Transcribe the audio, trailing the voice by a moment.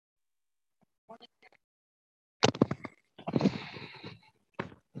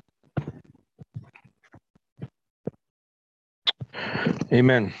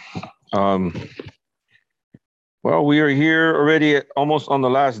Amen. Um, well, we are here already almost on the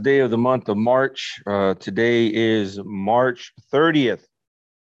last day of the month of March. Today is March 30th.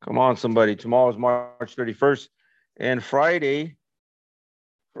 Come on, somebody. Tomorrow is March 31st. And Friday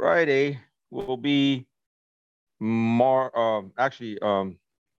will be tomorrow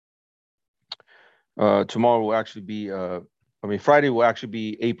will actually be, Friday will actually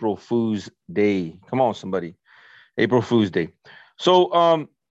be April Fool's Day. Come on, somebody. April Fool's Day. So,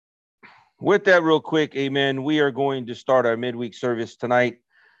 with that, real quick, amen, we are going to start our midweek service tonight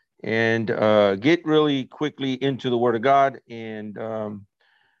and get really quickly into the Word of God. And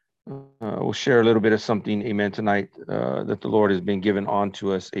we'll share a little bit of something, amen, tonight that the Lord has been given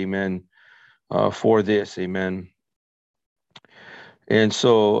onto us, amen, for this, amen. And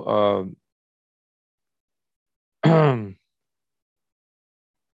so, if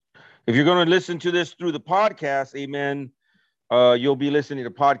you're going to listen to this through the podcast, amen, you'll be listening to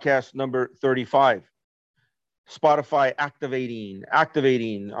podcast number 35. Spotify activating.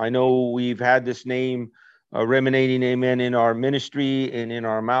 I know we've had this name ruminating, amen, in our ministry and in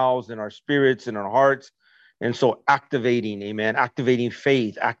our mouths, in our spirits, in our hearts. And so activating, amen, activating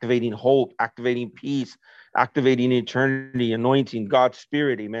faith, activating hope, activating peace, activating eternity, anointing, God's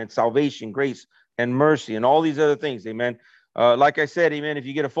spirit, amen, salvation, grace, and mercy, and all these other things, amen. Like I said, amen, if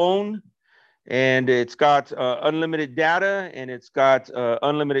you get a phone and it's got unlimited data and it's got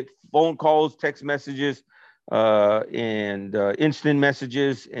unlimited phone calls, text messages, and instant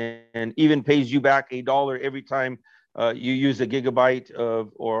messages, and even pays you back $1 every time you use a gigabyte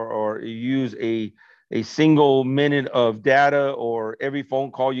of or you use a single minute of data, or every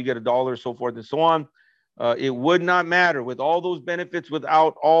phone call you get $1, so forth and so on. It would not matter with all those benefits, with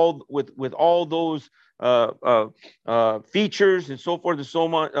all those features and so forth and so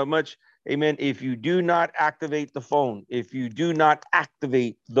much. Amen. If you do not activate the phone,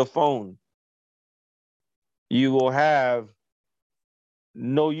 you will have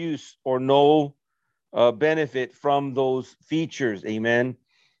no use or no benefit from those features. Amen.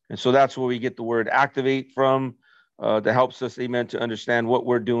 And so that's where we get the word activate from. That helps us, amen, to understand what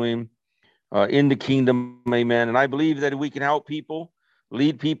we're doing in the kingdom. Amen. And I believe that we can help people,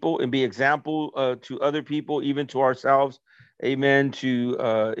 lead people, and be example to other people, even to ourselves. Amen.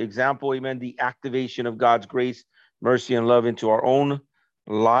 To example, amen, the activation of God's grace, mercy, and love into our own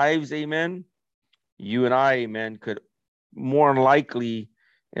lives. Amen. You and I, amen, could more likely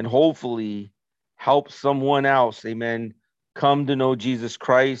and hopefully help someone else, amen, come to know Jesus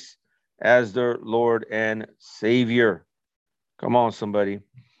Christ as their Lord and Savior. Come on, somebody.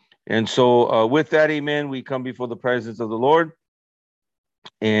 And so with that, amen, we come before the presence of the Lord,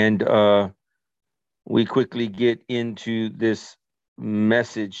 and we quickly get into this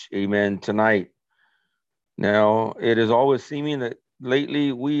message, amen, tonight. Now, it is always seeming that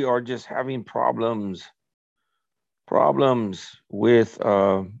lately we are just having problems with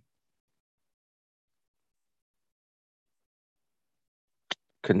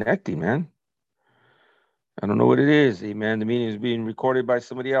connecting, man. I don't know what it is, amen. The meeting is being recorded by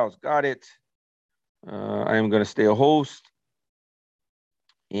somebody else. Got it. I am going to stay a host.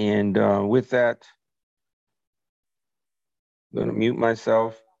 And with that, I'm going to mute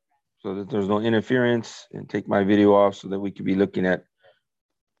myself so that there's no interference, and take my video off so that we can be looking at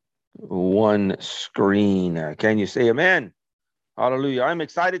one screen. Can you say amen? Hallelujah. I'm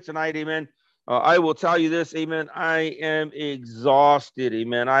excited tonight, amen. I will tell you this, amen. I am exhausted,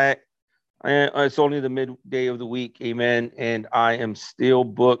 amen. It's only the midday of the week, amen, and I am still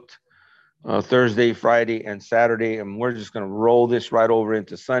booked Thursday, Friday, and Saturday, and we're just going to roll this right over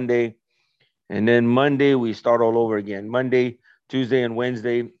into Sunday. And then Monday, we start all over again. Monday, Tuesday, and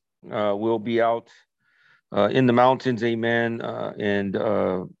Wednesday, we'll be out in the mountains, amen. And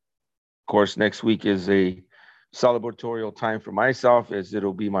of course, next week is a celebratorial time for myself, as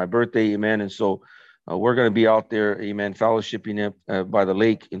it'll be my birthday, amen. And so we're going to be out there, amen, fellowshipping by the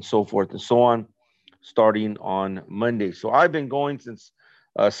lake and so forth and so on, starting on Monday. So I've been going since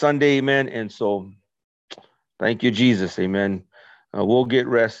Sunday, amen. And so thank you, Jesus, amen. We'll get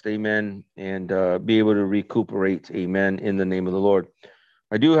rest, amen, and be able to recuperate, amen, in the name of the Lord.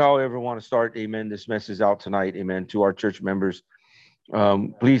 I do, however, want to start, amen, this message out tonight, amen, to our church members.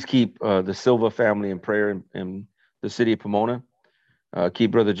 Please keep the Silva family in prayer in the city of Pomona.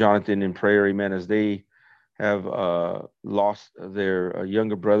 Keep Brother Jonathan in prayer, amen, as they have lost their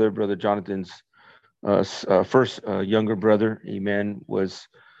younger brother. Brother Jonathan's first younger brother, amen, was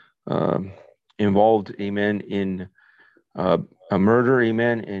involved, amen, in a murder,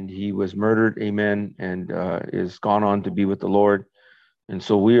 amen, and he was murdered, amen, and is gone on to be with the Lord. And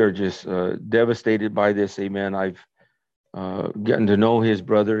so we are just devastated by this, amen. I've getting to know his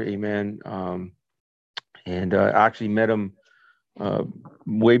brother, amen. And I actually met him uh,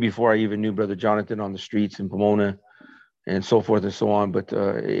 way before I even knew Brother Jonathan on the streets in Pomona and so forth and so on. But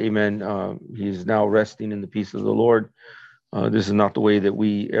amen, he's now resting in the peace of the Lord. This is not the way that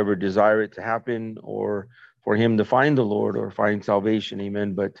we ever desire it to happen or for him to find the Lord or find salvation,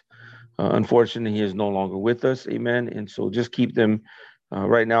 amen. But unfortunately, he is no longer with us, amen. And so just keep them.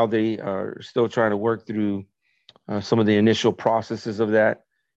 Right now, they are still trying to work through some of the initial processes of that.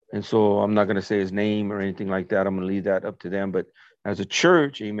 And so I'm not going to say his name or anything like that. I'm going to leave that up to them. But as a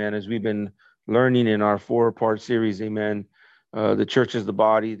church, amen, as we've been learning in our 4-part series, amen, the church is the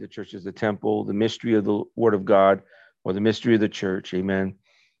body, the church is the temple, the mystery of the word of God, or the mystery of the church, amen.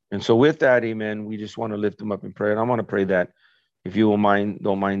 And so with that, amen, we just want to lift them up in prayer. And I want to pray that if you will mind,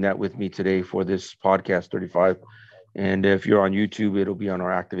 don't mind that with me today for this podcast 35. And if you're on YouTube, it'll be on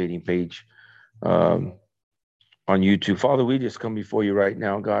our activating page. Um, on YouTube. Father, we just come before you right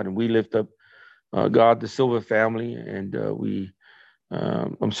now, God, and we lift up, God, the Silver family. And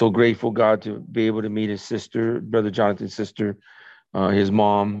I'm so grateful, God, to be able to meet his sister, Brother Jonathan's sister, his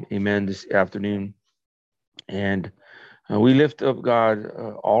mom, amen, this afternoon. And we lift up, God,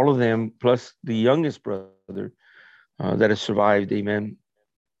 all of them, plus the youngest brother that has survived, amen.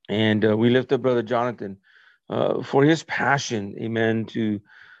 And we lift up Brother Jonathan for his passion, amen, to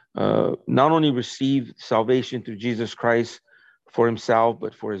not only receive salvation through Jesus Christ for himself,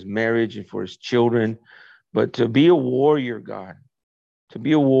 but for his marriage and for his children, but to be a warrior, God, to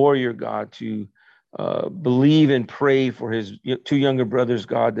be a warrior, God, to believe and pray for his two younger brothers,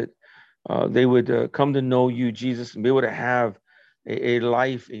 God, that they would come to know you, Jesus, and be able to have a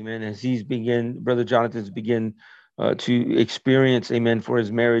life, amen, as Brother Jonathan's begin to experience, amen, for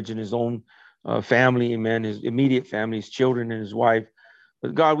his marriage and his own family, amen, his immediate family, his children and his wife.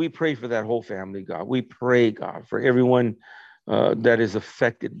 But God, we pray for that whole family, God. We pray, God, for everyone that is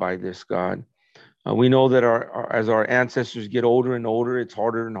affected by this, God. We know that as our ancestors get older and older, it's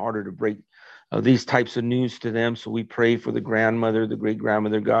harder and harder to break these types of news to them. So we pray for the grandmother, the great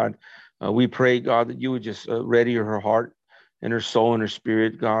grandmother, God. We pray, God, that you would just ready her heart and her soul and her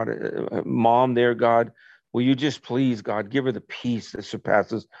spirit, God. Mom there, God, will you just please, God, give her the peace that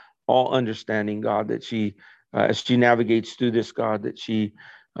surpasses all understanding, God, that as she navigates through this, God, that she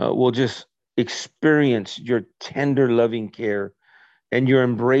will just experience your tender, loving care and your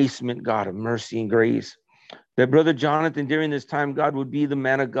embracement, God, of mercy and grace. That Brother Jonathan, during this time, God, would be the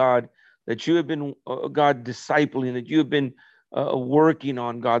man of God that you have been, God, discipling, that you have been working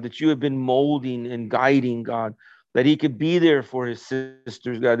on, God, that you have been molding and guiding, God, that he could be there for his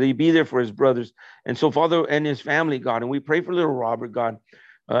sisters, God, that he'd be there for his brothers. And so, Father, and his family, God, and we pray for little Robert, God,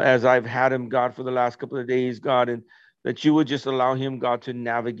 as I've had him, God, for the last couple of days, God, and that you would just allow him, God, to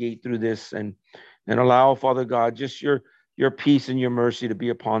navigate through this and allow, Father God, just your peace and your mercy to be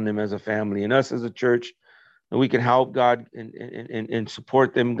upon them as a family and us as a church, that we can help, God, and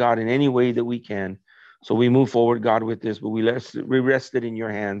support them, God, in any way that we can. So we move forward, God, with this, but we rest it in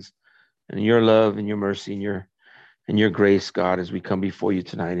your hands and your love and your mercy and your grace, God, as we come before you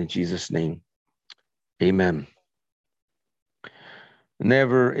tonight in Jesus' name. Amen.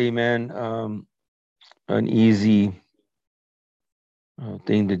 Never, amen, an easy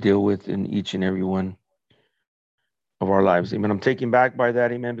thing to deal with in each and every one of our lives. Amen. I'm taken back by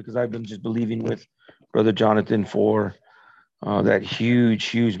that, amen, because I've been just believing with Brother Jonathan for that huge,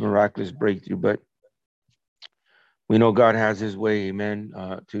 huge miraculous breakthrough. But we know God has his way, amen,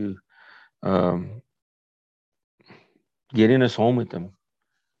 to um, get in us home with them.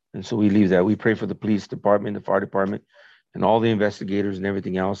 And so we leave that. We pray for the police department, the fire department, and all the investigators and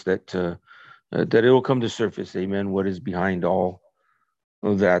everything else that it will come to surface, amen, what is behind all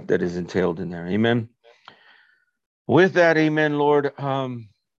of that is entailed in there. Amen. With that, amen, Lord.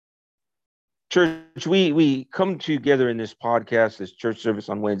 Church, we come together in this podcast, this church service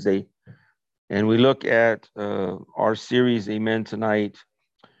on Wednesday, and we look at our series, amen, tonight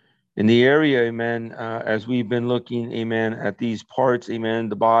in the area, amen, as we've been looking, amen, at these parts, amen,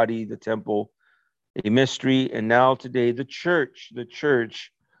 the body, the temple, a mystery, and now today, the church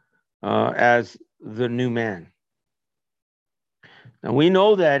as the new man. Now we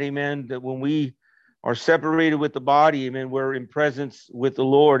know that, amen, that when we are separated with the body, amen, we're in presence with the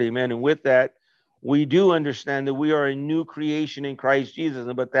Lord, amen, and with that, we do understand that we are a new creation in Christ Jesus,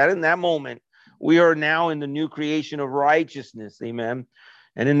 but that in that moment, we are now in the new creation of righteousness, amen.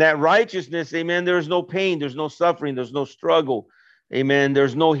 And in that righteousness, amen, there's no pain, there's no suffering, there's no struggle, amen.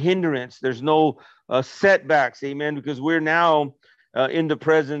 There's no hindrance, there's no setbacks, amen, because we're now in the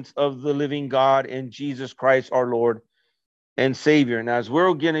presence of the living God and Jesus Christ, our Lord and Savior. And as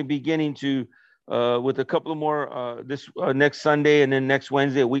we're beginning to with a couple of more this next Sunday, and then next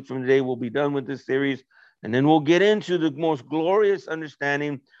Wednesday, a week from today, we'll be done with this series. And then we'll get into the most glorious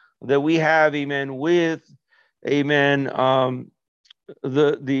understanding that we have, amen, with, amen,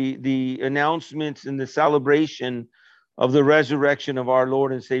 the announcements and the celebration of the resurrection of our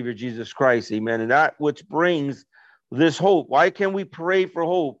Lord and Savior Jesus Christ, amen. And that which brings this hope. Why can we pray for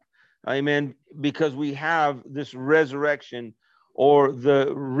hope? Amen. Because we have this resurrection, or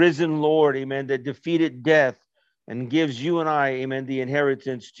the risen Lord, amen, that defeated death and gives you and I, amen, the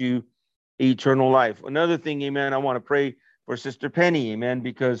inheritance to eternal life. Another thing, amen, I want to pray for Sister Penny, amen,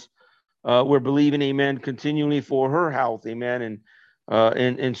 because we're believing, amen, continually for her health, amen,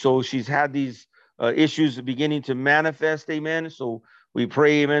 and so she's had these issues beginning to manifest, amen. So we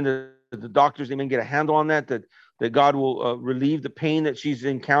pray, amen, that the doctors, amen, get a handle on that God will relieve the pain that she's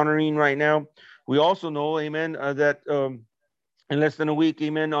encountering right now. We also know, amen, that in less than a week,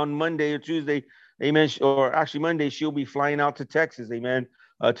 amen, on Monday or Tuesday, amen, or actually Monday, she'll be flying out to Texas, amen,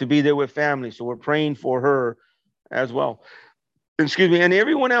 to be there with family. So we're praying for her as well. Excuse me, and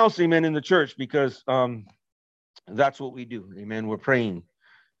everyone else, amen, in the church, because that's what we do, amen. We're praying,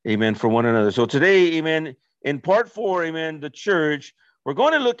 amen, for one another. So today, amen, in part 4, amen, the church, we're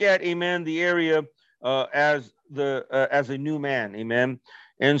going to look at, amen, the area as a new man, amen.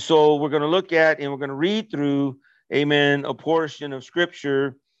 And so we're going to look at, and we're going to read through, amen, a portion of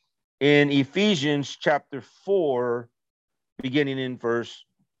scripture in Ephesians chapter 4, beginning in verse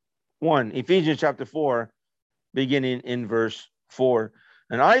 1. Ephesians chapter 4, beginning in verse 4.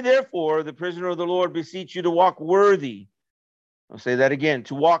 And I, therefore, the prisoner of the Lord, beseech you to walk worthy. I'll say that again,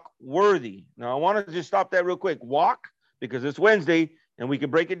 to walk worthy. Now, I want to just stop that real quick. Walk, because it's Wednesday, and we can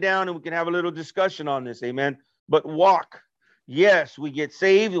break it down, and we can have a little discussion on this, amen. But walk. Yes, we get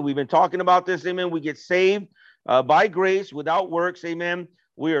saved, and we've been talking about this, amen. We get saved by grace without works, amen.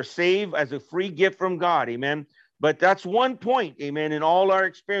 We are saved as a free gift from God, amen. But that's one point, amen, in all our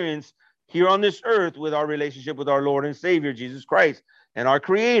experience here on this earth with our relationship with our Lord and Savior, Jesus Christ, and our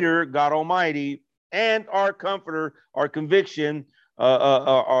Creator, God Almighty, and our Comforter, our conviction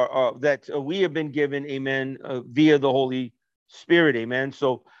that we have been given, amen, via the Holy Spirit, amen.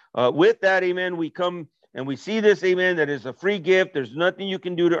 So with that, amen, we come and we see this, amen, that is a free gift. There's nothing you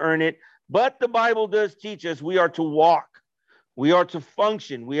can do to earn it. But the Bible does teach us we are to walk. We are to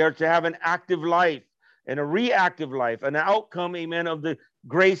function. We are to have an active life and a reactive life, an outcome, amen, of the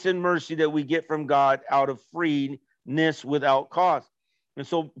grace and mercy that we get from God out of freeness without cost. And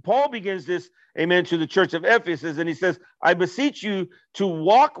so Paul begins this, amen, to the church of Ephesus, and he says, I beseech you to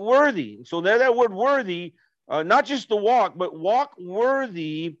walk worthy. So that word worthy, not just to walk, but walk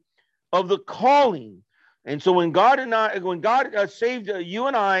worthy of the calling. And so when God saved you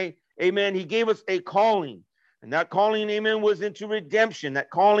and I, amen, he gave us a calling. And that calling, amen, was into redemption.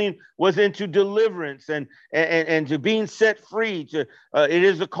 That calling was into deliverance and to being set free. It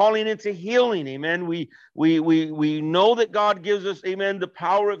is a calling into healing, amen. We know that God gives us, amen, the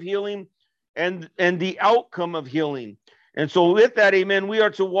power of healing and the outcome of healing. And so with that, amen, we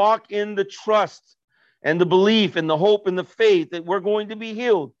are to walk in the trust and the belief and the hope and the faith that we're going to be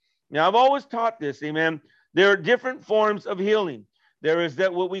healed. Now, I've always taught this, amen. There are different forms of healing. There is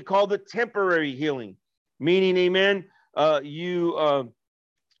that what we call the temporary healing. Meaning, amen, you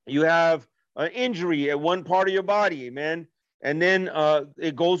have an injury at one part of your body, amen, and then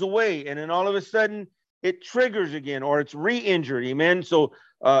it goes away, and then all of a sudden it triggers again, or it's re-injured, amen. So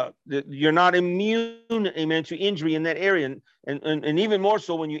you're not immune, amen, to injury in that area, and even more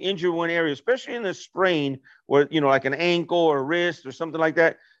so when you injure one area, especially in a sprain, where like an ankle or wrist or something like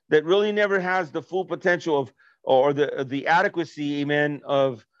that, that really never has the full potential of or the adequacy, amen,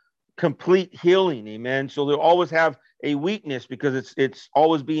 of complete healing, amen. So they'll always have a weakness because it's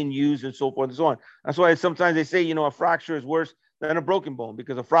always being used and so forth and so on. That's why sometimes they say, a fracture is worse than a broken bone,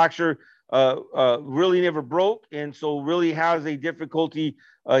 because a fracture really never broke, and so really has a difficulty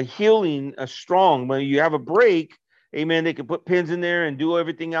healing strong. When you have a break, amen, they can put pins in there and do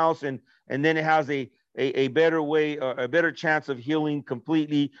everything else, and then it has a better way, a better chance of healing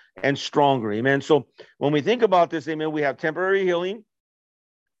completely and stronger, amen. So when we think about this, amen, we have temporary healing.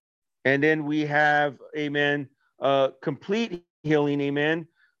 And then we have, amen, complete healing, amen.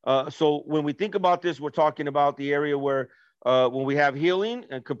 So when we think about this, we're talking about the area where when we have healing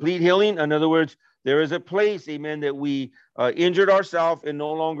and complete healing, in other words, there is a place, amen, that we injured ourselves and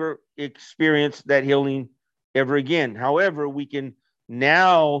no longer experience that healing ever again. However, we can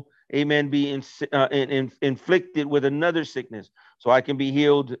now, amen, be inflicted with another sickness. So I can be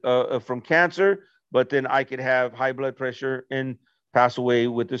healed from cancer, but then I could have high blood pressure and pass away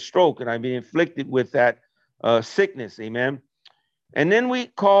with a stroke, and I've been inflicted with that sickness, amen. And then we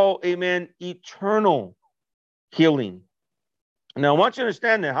call, amen, eternal healing. Now, I want you to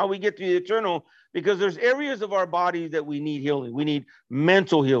understand that how we get to the eternal, because there's areas of our body that we need healing. We need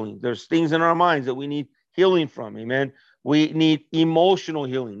mental healing. There's things in our minds that we need healing from. Amen. We need emotional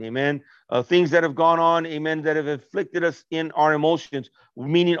healing. Amen. Things that have gone on. Amen. That have afflicted us in our emotions,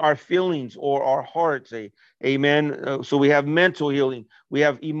 meaning our feelings or our hearts. Amen. So we have mental healing. We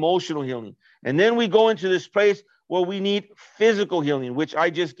have emotional healing. And then we go into this place where we need physical healing, which I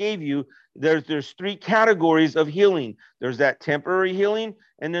just gave you. There's three categories of healing. There's that temporary healing,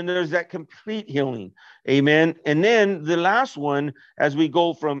 and then there's that complete healing. Amen. And then the last one, as we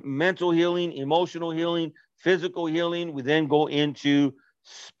go from mental healing, emotional healing, physical healing, we then go into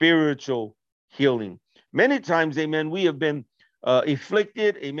spiritual healing. Many times, amen, we have been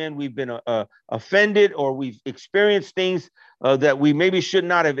afflicted, amen, we've been offended, or we've experienced things that we maybe should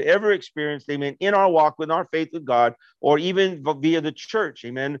not have ever experienced, amen, in our walk with our faith with God, or even via the church,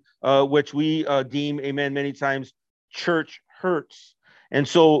 amen, which we deem, amen, many times church hurts. And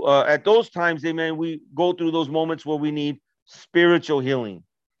so at those times, amen, we go through those moments where we need spiritual healing.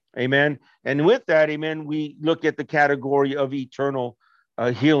 Amen. And with that, amen, we look at the category of eternal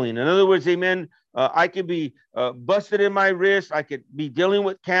healing. In other words, amen, I could be busted in my wrist. I could be dealing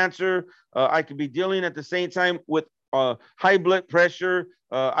with cancer. I could be dealing at the same time with high blood pressure.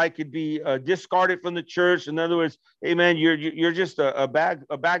 I could be discarded from the church. In other words, amen, you're just a bag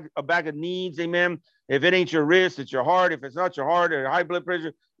of needs. Amen. If it ain't your wrist, it's your heart. If it's not your heart or high blood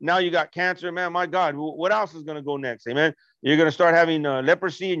pressure, now you got cancer, man. My God, what else is going to go next? Amen. You're going to start having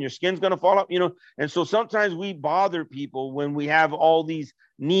leprosy and your skin's going to fall up, And so sometimes we bother people when we have all these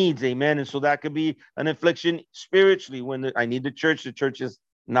needs. Amen. And so that could be an affliction spiritually when I need the church is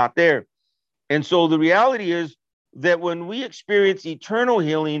not there. And so the reality is that when we experience eternal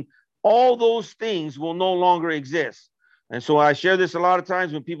healing, all those things will no longer exist. And so I share this a lot of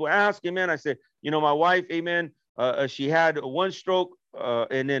times when people ask, amen, I say, my wife, amen, she had one stroke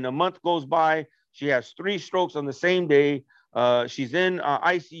and then a month goes by. She has 3 strokes on the same day. She's in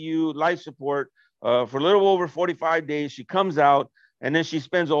ICU, life support for a little over 45 days. She comes out and then she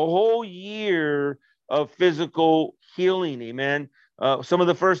spends a whole year of physical healing, amen. Some of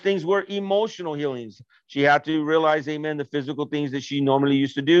the first things were emotional healings. She had to realize, amen, the physical things that she normally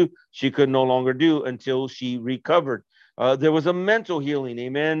used to do, she could no longer do until she recovered. There was a mental healing,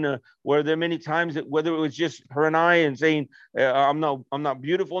 amen, where there are many times that whether it was just her and I and saying, I'm not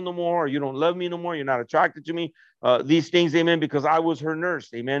beautiful no more, or you don't love me no more, you're not attracted to me, these things, amen, because I was her nurse,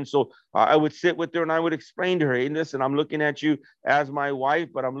 amen. So I would sit with her and I would explain to her, hey, listen, I'm looking at you as my wife,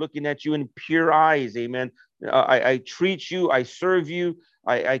 but I'm looking at you in pure eyes, amen. I treat you, I serve you,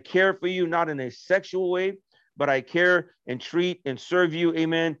 I care for you, not in a sexual way, but I care and treat and serve you,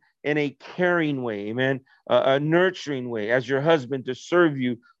 amen, in a caring way, amen, a nurturing way as your husband to serve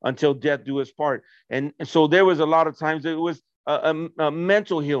you until death do us part. And so there was a lot of times that it was a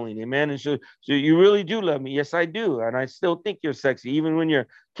mental healing, amen. And so you really do love me. Yes, I do. And I still think you're sexy, even when you're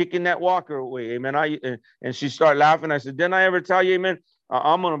kicking that walker away, amen. And she started laughing. I said, didn't I ever tell you, amen,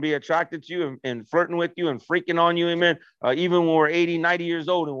 I'm going to be attracted to you and flirting with you and freaking on you, amen, even when we're 80, 90 years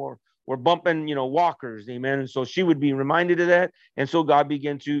old and we're bumping, walkers, amen. And so she would be reminded of that. And so God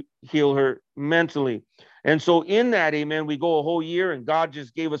began to heal her mentally. And so in that, amen, we go a whole year and God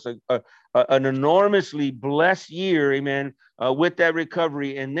just gave us an enormously blessed year, amen, with that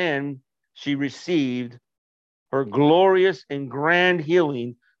recovery. And then she received her glorious and grand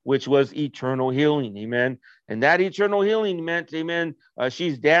healing, which was eternal healing, amen. And that eternal healing meant, amen,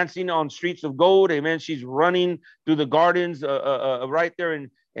 she's dancing on streets of gold, amen. She's running through the gardens right there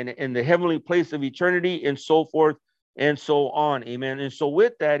in the heavenly place of eternity, and so forth and so on, amen. And so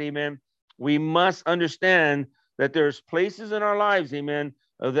with that, amen, we must understand that there's places in our lives, amen,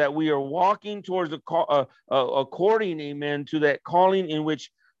 that we are walking towards according, amen, to that calling in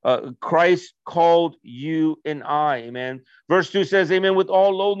which Christ called you and I, amen. Verse 2 says, amen, with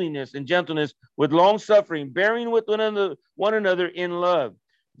all lowliness and gentleness, with long suffering, bearing with one another in love.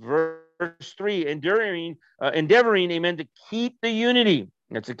 Verse 3, endeavoring, amen, to keep the unity.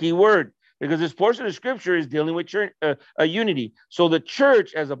 That's a key word, because this portion of scripture is dealing with a unity. So the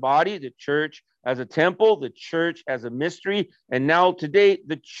church as a body, the church as a temple, the church as a mystery, and now today,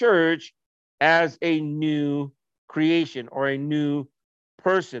 the church as a new creation or a new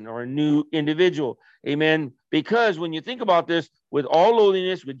person or a new individual, amen. Because when you think about this, with all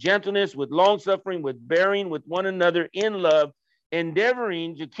lowliness, with gentleness, with long suffering, with bearing with one another in love,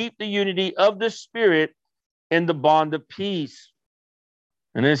 endeavoring to keep the unity of the Spirit in the bond of peace.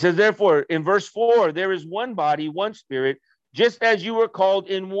 And it says, therefore, in verse 4, there is one body, one Spirit, just as you were called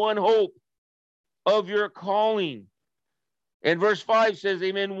in one hope of your calling. And verse 5 says,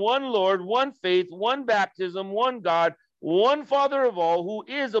 amen, one Lord, one faith, one baptism, one God, one Father of all, who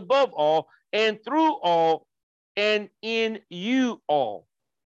is above all and through all and in you all.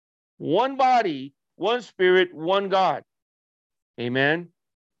 One body, one Spirit, one God. Amen.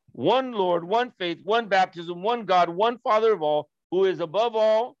 One Lord, one faith, one baptism, one God, one Father of all, who is above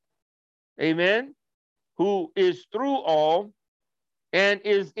all, amen, who is through all and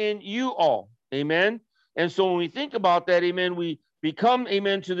is in you all. Amen. And so when we think about that, amen, we become,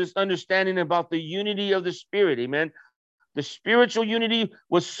 amen, to this understanding about the unity of the Spirit. Amen. The spiritual unity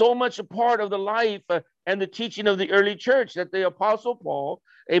was so much a part of the life and the teaching of the early church that the Apostle Paul,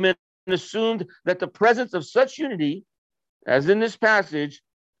 amen, assumed that the presence of such unity, as in this passage,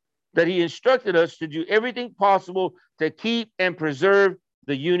 that he instructed us to do everything possible to keep and preserve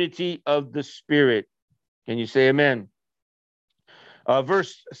the unity of the Spirit. Can you say amen?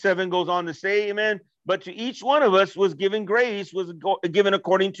 Verse 7 goes on to say, amen, but to each one of us was given grace, was given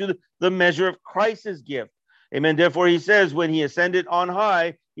according to the measure of Christ's gift. Amen. Therefore, he says, when he ascended on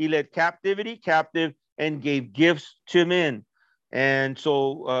high, he led captivity captive and gave gifts to men. And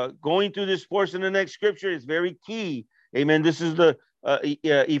so going through this portion of the next scripture is very key. Amen. This is the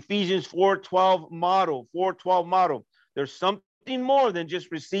Ephesians 4:12 model, 4:12 model. There's something more than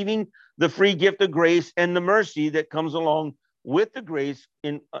just receiving the free gift of grace and the mercy that comes along with the grace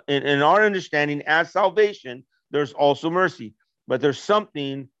in our understanding as salvation. There's also mercy, but there's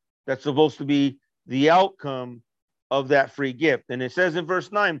something that's supposed to be the outcome of that free gift. And it says in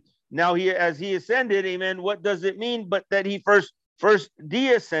verse 9, now he, as he ascended, amen, what does it mean? But that he first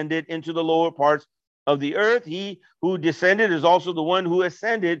descended into the lower parts of the earth. He who descended is also the one who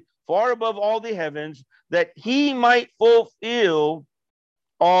ascended far above all the heavens, that he might fulfill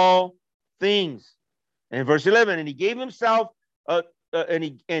all things. And verse 11, and he gave himself,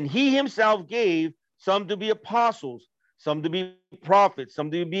 and he himself gave some to be apostles, some to be prophets,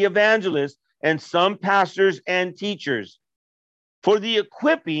 some to be evangelists, and some pastors and teachers, for the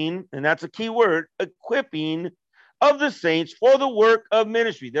equipping, and that's a key word, equipping of the saints for the work of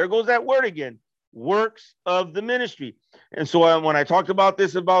ministry. There goes that word again, works of the ministry. And so when I talked about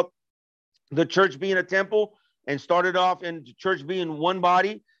this, about the church being a temple and started off in the church being one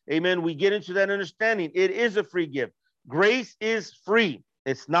body, amen, we get into that understanding. It is a free gift. Grace is free.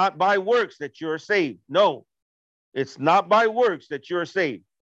 It's not by works that you're saved. No, it's not by works that you're saved.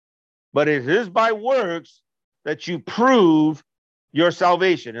 But it is by works that you prove your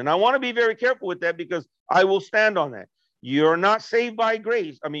salvation. And I want to be very careful with that, because I will stand on that. You're not saved by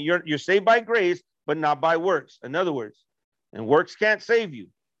grace. I mean, you're saved by grace, but not by works. In other words, and works can't save you.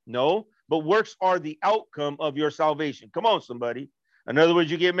 No, but works are the outcome of your salvation. Come on, somebody. In other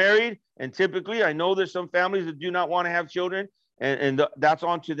words, you get married, and typically, I know there's some families that do not want to have children, and that's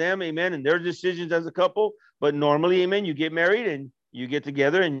on to them, amen, and their decisions as a couple. But normally, amen, you get married and you get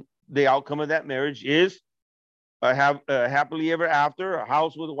together, and the outcome of that marriage is happily ever after, a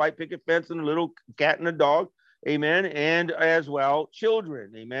house with a white picket fence and a little cat and a dog, amen, and as well,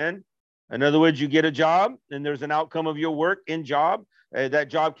 children, amen. In other words, you get a job, and there's an outcome of your work in job. That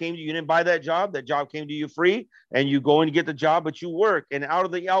job came to you, you didn't buy that job came to you free, and you go and get the job, but you work, and out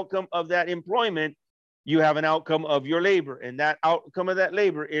of the outcome of that employment, you have an outcome of your labor, and that outcome of that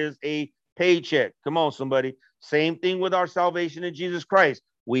labor is a paycheck. Come on, somebody. Same thing with our salvation in Jesus Christ.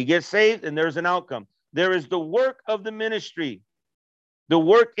 We get saved, and there's an outcome. There is the work of the ministry, the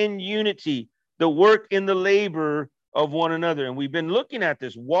work in unity, the work in the labor of one another. And we've been looking at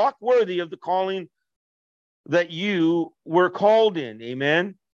this. Walk worthy of the calling that you were called in,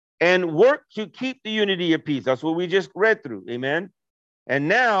 amen, and work to keep the unity of peace. That's what we just read through, amen. And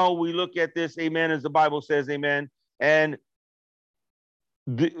now we look at this, amen, as the Bible says, amen, and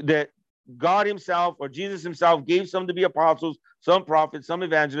that God himself, or Jesus himself, gave some to be apostles, some prophets, some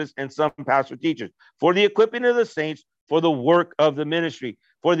evangelists, and some pastor teachers, for the equipping of the saints, for the work of the ministry,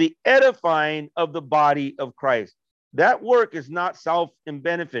 for the edifying of the body of Christ. That work is not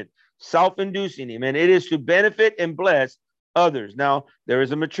self-benefit, self-inducing, amen. It is to benefit and bless others. Now, there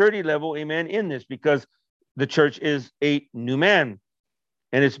is a maturity level, amen, in this, because the church is a new man,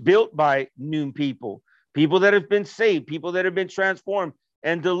 and it's built by new people, people that have been saved, people that have been transformed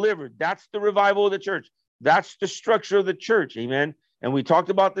and delivered. That's the revival of the church. That's the structure of the church, amen. And we talked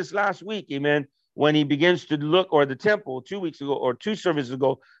about this last week, amen, when he begins to look, or the temple 2 weeks ago, or 2 services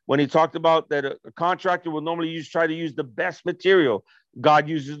ago, when he talked about that a contractor will normally try to use the best material. God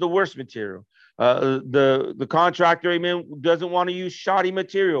uses the worst material. The contractor, amen, doesn't want to use shoddy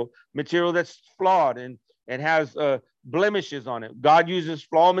material that's flawed and has blemishes on it. God uses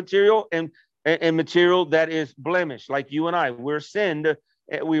flawed material and material that is blemished, like you and I.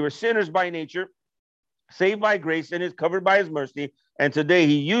 We were sinners by nature, saved by grace and is covered by his mercy. And today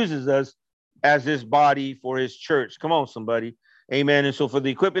he uses us as his body for his church. Come on, somebody. Amen. And so for the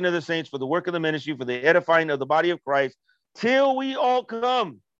equipping of the saints, for the work of the ministry, for the edifying of the body of Christ, till we all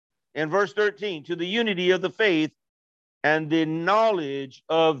come, in verse 13, to the unity of the faith and the knowledge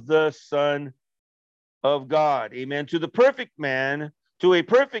of the Son of God. Amen. To the perfect man, to a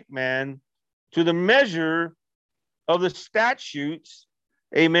perfect man, to the measure of the statutes,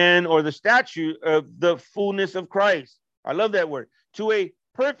 amen, or the statute of the fullness of Christ. I love that word. To a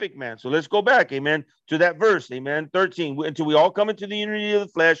perfect man. So let's go back, amen, to that verse, amen, 13, until we all come into the unity of the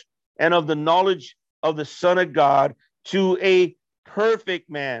flesh and of the knowledge of the Son of God, to a perfect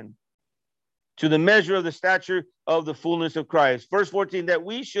man, to the measure of the stature of the fullness of Christ. Verse 14, that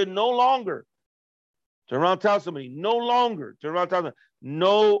we should no longer, turn around, tell somebody, no longer, turn around, tell them,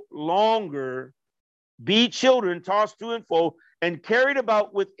 no longer be children tossed to and fro and carried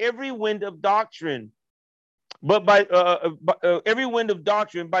about with every wind of doctrine, but by every wind of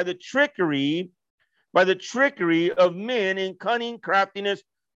doctrine, by the trickery of men in cunning craftiness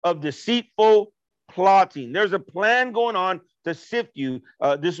of deceitful plotting. There's a plan going on to sift you.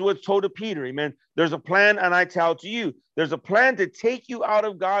 This is what's told to Peter, amen. There's a plan, and I tell to you, there's a plan to take you out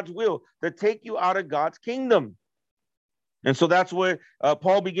of God's will, to take you out of God's kingdom. And so that's where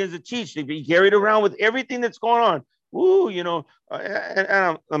Paul begins to teach, to be carried around with everything that's going on. Woo, you know,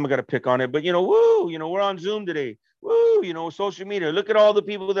 and I'm going to pick on it, but, you know, woo, you know, we're on Zoom today. Woo, you know, social media. Look at all the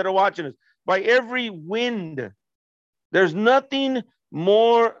people that are watching us. By every wind, there's nothing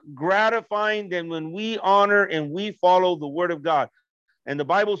more gratifying than when we honor and we follow the word of God. And the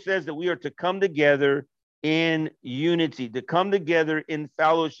Bible says that we are to come together in unity, to come together in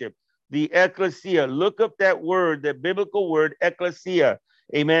fellowship. The ecclesia, look up that word, that biblical word, ecclesia,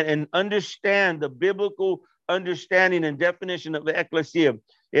 amen, and understand the biblical understanding and definition of the ecclesia.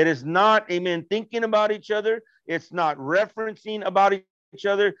 It is not, amen, thinking about each other. It's not referencing about each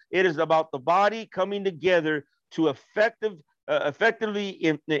other. It is about the body coming together to effectively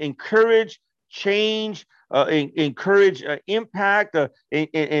encourage change, encourage impact,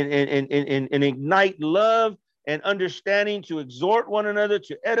 and ignite love and understanding, to exhort one another,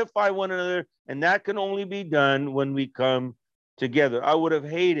 to edify one another. And that can only be done when we come together. I would have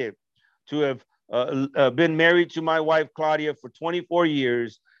hated to have been married to my wife, Claudia, for 24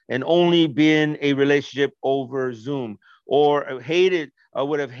 years and only been a relationship over Zoom. Or I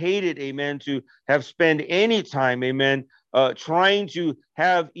would have hated, amen, to have spent any time, amen, trying to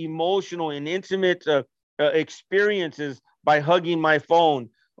have emotional and intimate experiences by hugging my phone,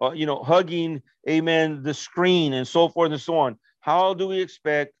 you know, hugging, amen, the screen and so forth and so on. How do we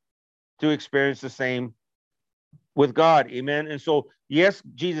expect to experience the same with God? Amen. And so, yes,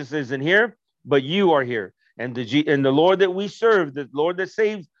 Jesus isn't here, but you are here. And the Lord that we serve, the Lord that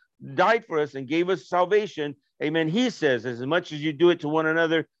saved, died for us and gave us salvation. Amen. He says, as much as you do it to one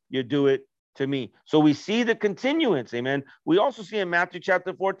another, you do it to me. So we see the continuance. Amen. We also see in Matthew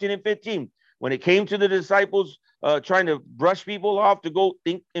chapter 14 and 15, when it came to the disciples trying to brush people off to go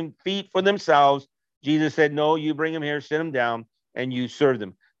think and feed for themselves, Jesus said, no, you bring them here, sit them down, and you serve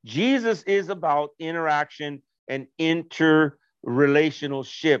them. Jesus is about interaction and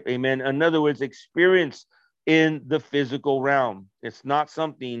interrelationship. Amen. In other words, experience in the physical realm. It's not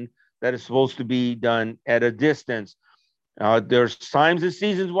something that is supposed to be done at a distance. There's times and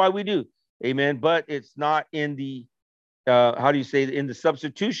seasons why we do. Amen. But it's not in the, in the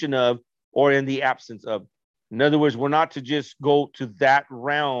substitution of, or in the absence of. In other words, we're not to just go to that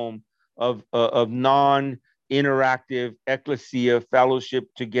realm of non-interactive ecclesia fellowship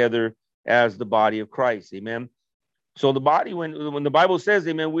together as the body of Christ. Amen. So the body, when the Bible says,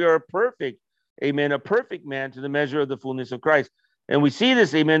 amen, we are perfect, amen, a perfect man to the measure of the fullness of Christ. And we see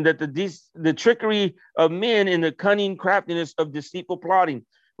this, amen, that the trickery of men in the cunning craftiness of deceitful plotting.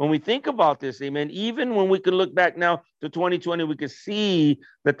 When we think about this, amen, even when we can look back now to 2020, we can see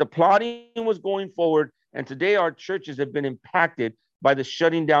that the plotting was going forward. And today our churches have been impacted by the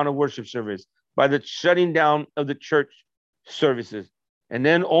shutting down of worship service, by the shutting down of the church services. And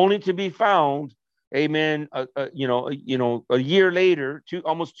then only to be found, amen, a year later,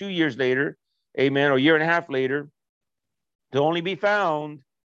 almost 2 years later, amen, or a year and a half later, to only be found,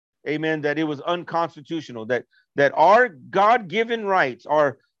 amen, that it was unconstitutional, that our God-given rights,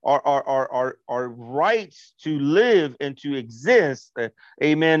 our rights to live and to exist,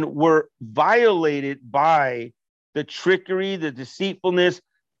 amen, were violated by the trickery, the deceitfulness,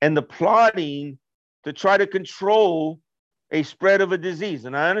 and the plotting to try to control a spread of a disease.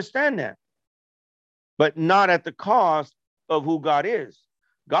 And I understand that, but not at the cost of who God is.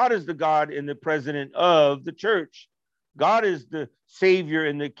 God is the God and the president of the church. God is the savior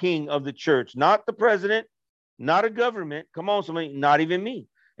and the king of the church, not the president, not a government. Come on, somebody, not even me.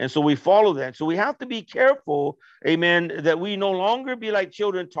 And so we follow that. So we have to be careful, amen, that we no longer be like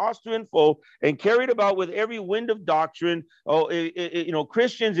children tossed to and fro and carried about with every wind of doctrine.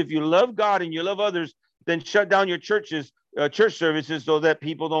 Christians, if you love God and you love others, then shut down your church services so that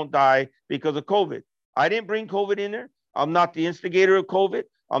people don't die because of COVID. I didn't bring COVID in there. I'm not the instigator of COVID.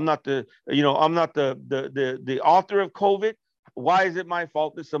 I'm not the author of COVID. Why is it my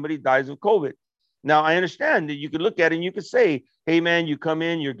fault that somebody dies of COVID? Now, I understand that you could look at it and you could say, hey, man, you come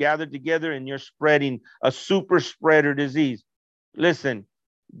in, you're gathered together, and you're spreading a super spreader disease. Listen,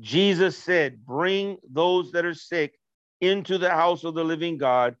 Jesus said, bring those that are sick into the house of the living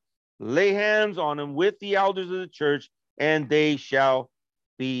God, lay hands on them with the elders of the church, and they shall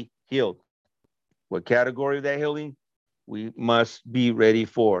be healed. What category of that healing? We must be ready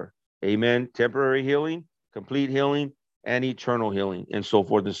for. Amen. Temporary healing, complete healing, and eternal healing, and so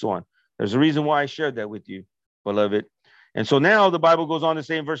forth and so on. There's a reason why I shared that with you, beloved. And so now the Bible goes on to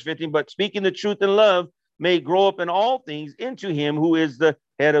say in verse 15, but speaking the truth in love may grow up in all things into him who is the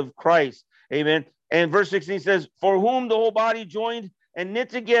head of Christ. Amen. And verse 16 says, for whom the whole body joined and knit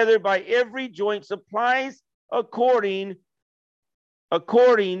together by every joint supplies according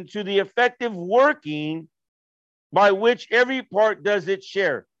to the effective working by which every part does its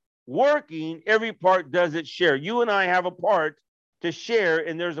share. Working, every part does its share. You and I have a part to share,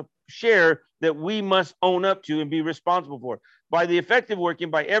 and there's a share that we must own up to and be responsible for. By the effective working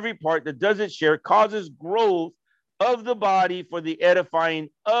by every part that does its share causes growth of the body for the edifying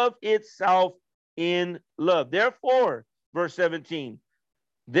of itself in love. Therefore, verse 17,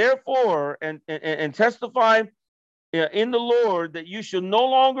 therefore, and testify in the Lord that you should no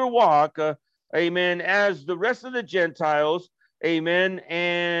longer walk, amen, as the rest of the Gentiles, amen,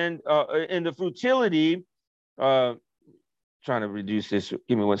 and in the futility, trying to reduce this,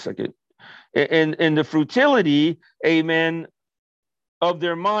 give me 1 second, in the futility, amen, of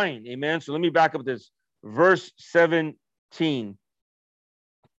their mind, amen. So let me back up this, verse 17.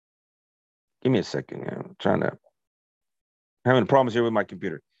 Give me a second, I'm having problems here with my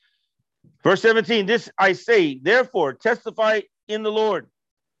computer. Verse 17, this I say, therefore, testify in the Lord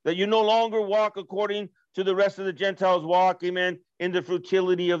that you no longer walk according to the rest of the Gentiles walk, amen, in the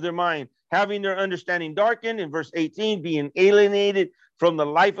futility of their mind, having their understanding darkened, in verse 18, being alienated from the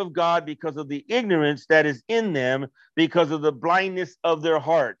life of God because of the ignorance that is in them, because of the blindness of their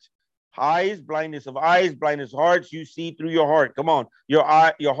heart. Blindness of eyes, blindness of hearts, you see through your heart. Come on, your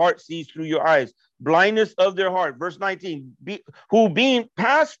heart sees through your eyes. Blindness of their heart. Verse 19, who being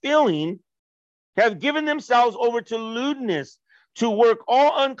past feeling have given themselves over to lewdness, to work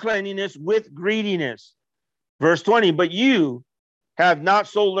all uncleanness with greediness. Verse 20, but you have not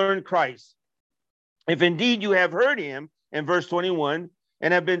so learned Christ. If indeed you have heard him, in verse 21,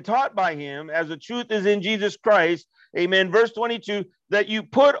 and have been taught by him, as the truth is in Jesus Christ, amen. Verse 22, that you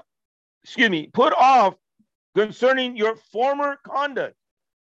put off concerning your former conduct,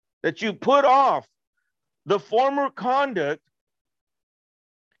 that you put off the former conduct,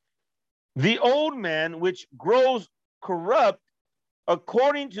 the old man which grows corrupt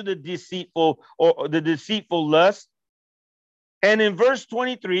according to the deceitful lust. And in verse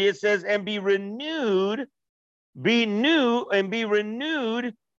 23, it says, and be renewed, amen,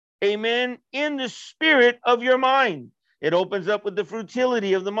 in the spirit of your mind. It opens up with the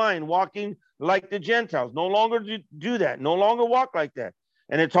futility of the mind, walking like the Gentiles. No longer do that. No longer walk like that.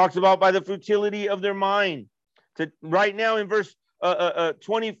 And it talks about by the futility of their mind. Right now in verse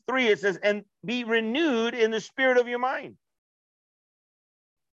 23, it says, and be renewed in the spirit of your mind.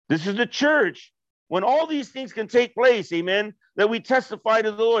 This is the church. When all these things can take place, amen, that we testify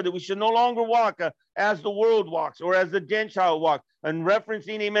to the Lord, that we should no longer walk as the world walks or as the Gentile walk, and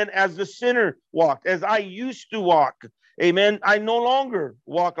referencing, amen, as the sinner walked, as I used to walk, amen. I no longer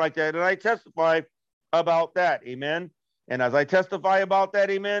walk like that, and I testify about that, amen. And as I testify about that,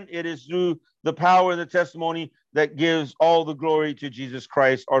 amen, it is through the power of the testimony that gives all the glory to Jesus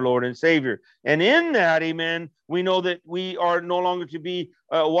Christ, our Lord and Savior. And in that, amen, we know that we are no longer to be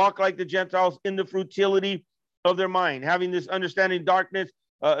walk like the Gentiles in the futility of their mind, having this understanding darkened,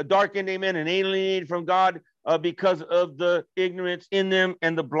 amen, and alienated from God because of the ignorance in them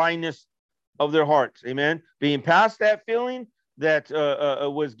and the blindness of their hearts, amen. Being past that feeling that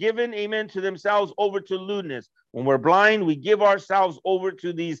was given, amen, to themselves over to lewdness. When we're blind, we give ourselves over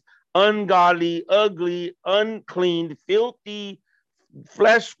to these ungodly, ugly, unclean, filthy,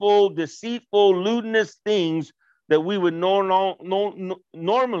 fleshful, deceitful, lewdness things that we would normally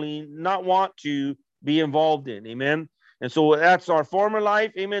not want to be involved in, amen. And so that's our former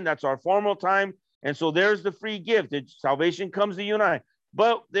life, amen. That's our former time. And so there's the free gift. Salvation comes to you and I.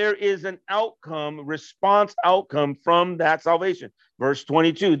 But there is an outcome, response outcome from that salvation. Verse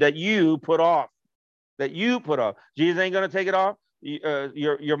 22, that you put off. That you put off. Jesus ain't going to take it off.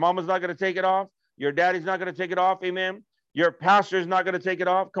 Your mama's not going to take it off. Your daddy's not going to take it off. Amen. Your pastor's not going to take it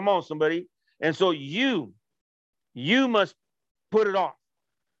off. Come on, somebody. And so you must put it off.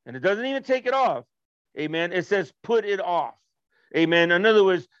 And it doesn't even take it off. Amen. It says put it off. Amen. In other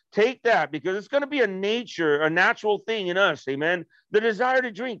words, take that, because it's going to be a natural thing in us. Amen. The desire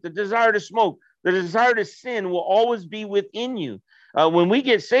to drink, the desire to smoke, the desire to sin will always be within you. When we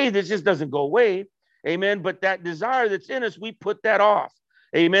get saved, it just doesn't go away. Amen. But that desire that's in us, we put that off.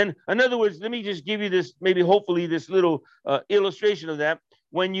 Amen. In other words, let me just give you this, maybe hopefully this little illustration of that.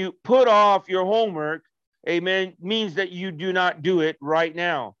 When you put off your homework, amen, means that you do not do it right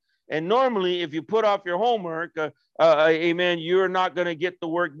now. And normally, if you put off your homework, amen, you're not going to get the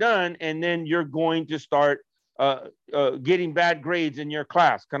work done, and then you're going to start getting bad grades in your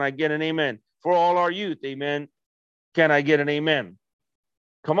class. Can I get an amen? For all our youth, amen. Can I get an amen?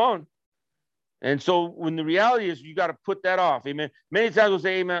 Come on. And so when the reality is, you got to put that off, amen. Many times we'll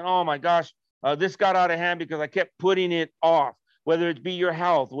say, amen, oh my gosh, this got out of hand because I kept putting it off. Whether it be your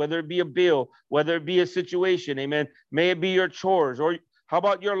health, whether it be a bill, whether it be a situation, amen. May it be your chores, or how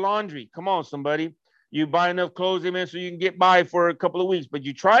about your laundry? Come on, somebody. You buy enough clothes, amen, so you can get by for a couple of weeks. But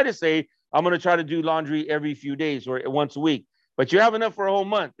you try to say, I'm going to try to do laundry every few days or once a week. But you have enough for a whole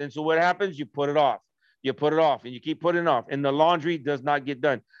month. And so what happens? You put it off. You put it off, and you keep putting it off. And the laundry does not get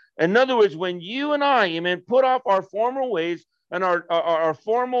done. In other words, when you and I, amen, put off our former ways and our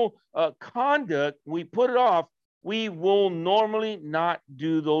formal conduct, we put it off, we will normally not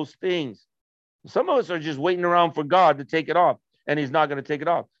do those things. Some of us are just waiting around for God to take it off, and he's not going to take it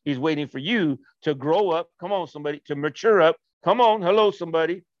off. He's waiting for you to grow up. Come on, somebody, to mature up. Come on. Hello,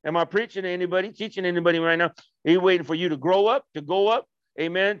 somebody. Am I preaching to anybody, teaching anybody right now? He's waiting for you to grow up, to go up,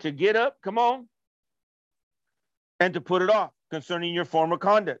 amen, to get up. Come on. And to put it off concerning your former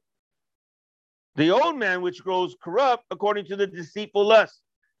conduct. The old man, which grows corrupt according to the deceitful lust.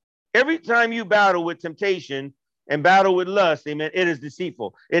 Every time you battle with temptation and battle with lust, amen, it is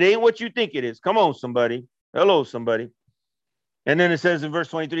deceitful. It ain't what you think it is. Come on, somebody. Hello, somebody. And then it says in verse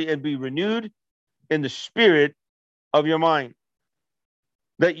 23, and be renewed in the spirit of your mind.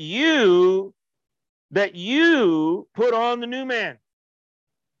 That you put on the new man.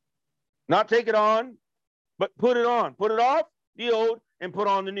 Not take it on, but put it on. Put it off, the old, and put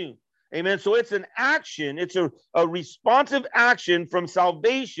on the new. Amen. So it's an action. It's a responsive action from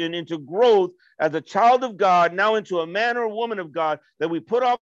salvation into growth as a child of God, now into a man or woman of God, that we put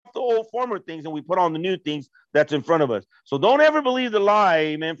off the old former things and we put on the new things that's in front of us. So don't ever believe the lie,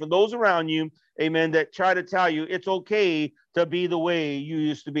 amen, from those around you, amen, that try to tell you it's okay to be the way you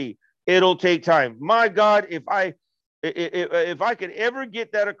used to be. It'll take time. My God, if I could ever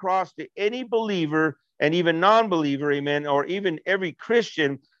get that across to any believer and even non-believer, amen, or even every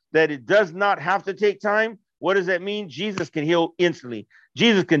Christian, that it does not have to take time. What does that mean? Jesus can heal instantly.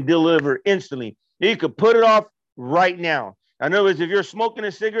 Jesus can deliver instantly. You could put it off right now. In other words, if you're smoking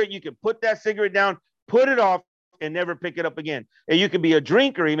a cigarette, you can put that cigarette down, put it off, and never pick it up again. And you could be a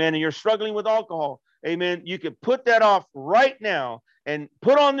drinker, amen, and you're struggling with alcohol, amen. You could put that off right now and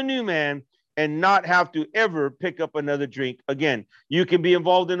put on the new man and not have to ever pick up another drink again. You can be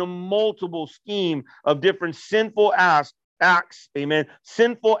involved in a multiple scheme of different sinful acts, amen,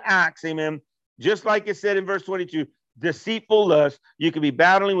 sinful acts, amen. Just like it said in verse 22, deceitful lust. You could be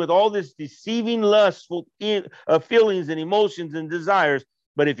battling with all this deceiving lustful feelings and emotions and desires.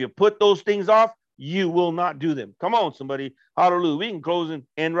 But if you put those things off, you will not do them. Come on, somebody. Hallelujah. We can close and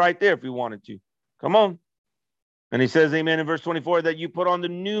end right there if we wanted to. Come on. And he says, amen, in verse 24, that you put on the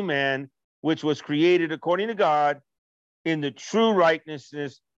new man, which was created according to God in the true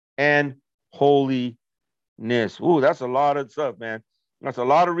righteousness and holiness. Ooh, that's a lot of stuff, man. That's a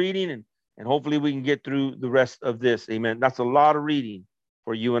lot of reading, and hopefully we can get through the rest of this. Amen. That's a lot of reading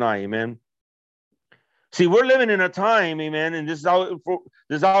for you and I. Amen. See, we're living in a time, amen, and this is how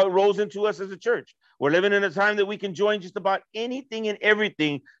it rolls into us as a church. We're living in a time that we can join just about anything and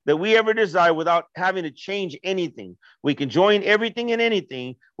everything that we ever desire without having to change anything. We can join everything and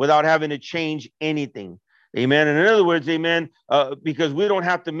anything without having to change anything. Amen. And in other words, amen, because we don't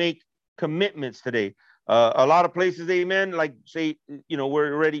have to make commitments today. A lot of places, amen, like say,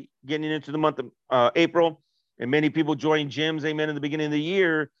 we're already getting into the month of April, and many people join gyms, amen, in the beginning of the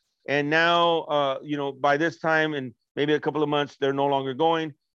year. And now, by this time and maybe a couple of months, they're no longer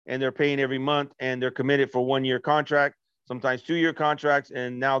going, and they're paying every month, and they're committed for 1-year contract, sometimes 2-year contracts,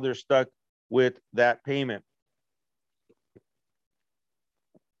 and now they're stuck with that payment.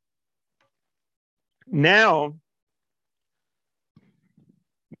 Now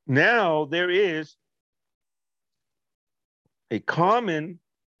there is a common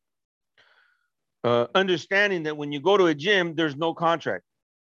understanding that when you go to a gym, there's no contract.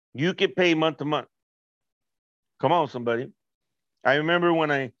 You can pay month to month. Come on, somebody. I remember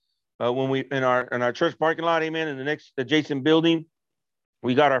when we in our church parking lot, amen, in the next adjacent building,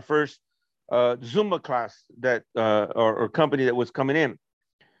 we got our first Zumba class that or company that was coming in.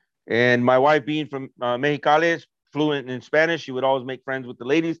 And my wife, being from Mexicali, fluent in Spanish, she would always make friends with the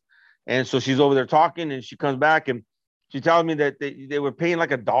ladies. And so she's over there talking, and she comes back and she tells me that they were paying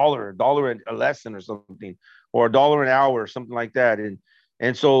like a dollar a lesson or something, or $1 an hour or something like that.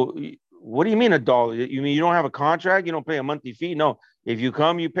 And so, what do you mean a dollar? You mean you don't have a contract? You don't pay a monthly fee? No. If you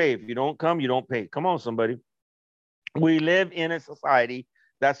come, you pay. If you don't come, you don't pay. Come on, somebody. We live in a society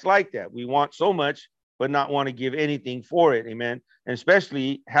that's like that. We want so much, but not want to give anything for it. Amen. And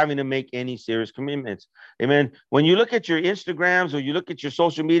especially having to make any serious commitments. Amen. When you look at your Instagrams or you look at your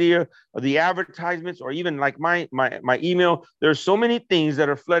social media or the advertisements or even like my email, there's so many things that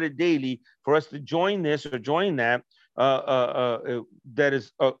are flooded daily for us to join this or join that. That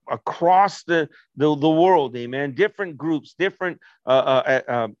is across the world, amen. Different groups, different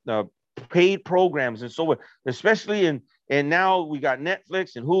paid programs, and so on, especially and now we got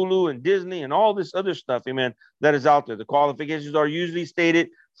Netflix and Hulu and Disney and all this other stuff, amen, that is out there. The qualifications are usually stated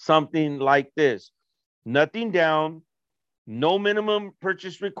something like this: nothing down, no minimum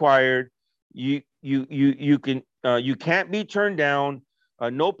purchase required. You can't be turned down.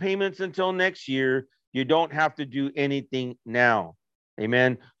 No payments until next year. You don't have to do anything now.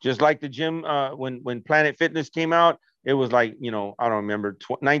 Amen. Just like the gym, when Planet Fitness came out, it was like, I don't remember,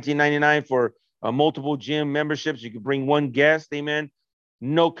 $19.99 for multiple gym memberships. You could bring one guest. Amen.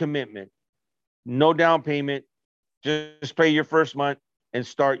 No commitment, no down payment. Just pay your first month and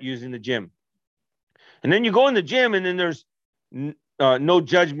start using the gym. And then you go in the gym, and then there's no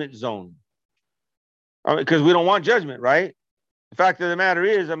judgment zone, because we don't want judgment, right? The fact of the matter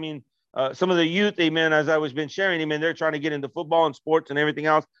is, some of the youth, amen, as I was been sharing, amen, they're trying to get into football and sports and everything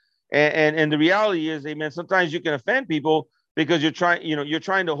else. And the reality is, amen, sometimes you can offend people because you're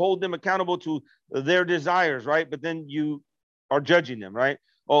trying to hold them accountable to their desires, right? But then you are judging them, right?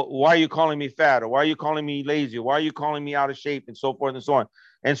 Oh, why are you calling me fat? Or why are you calling me lazy? Or why are you calling me out of shape? And so forth and so on.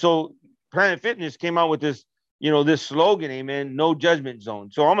 And so Planet Fitness came out with this, this slogan, amen, no judgment zone.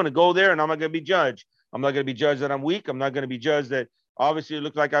 So I'm going to go there and I'm not going to be judged. I'm not going to be judged that I'm weak. I'm not going to be judged that obviously it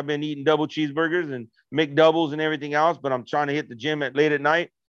looks like I've been eating double cheeseburgers and McDoubles and everything else, but I'm trying to hit the gym late at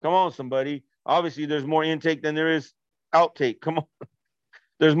night. Come on, somebody. Obviously, there's more intake than there is outtake. Come on.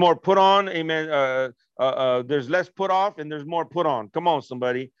 There's more put on. Amen. There's less put off and there's more put on. Come on,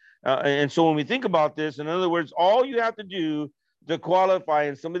 somebody. And so when we think about this, in other words, all you have to do to qualify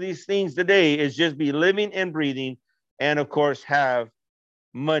in some of these things today is just be living and breathing and, of course, have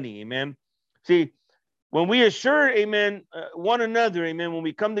money. Amen. See, when we assure, amen, one another, amen, when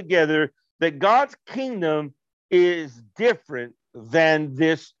we come together, that God's kingdom is different than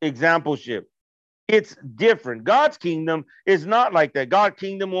this exampleship. It's different. God's kingdom is not like that. God's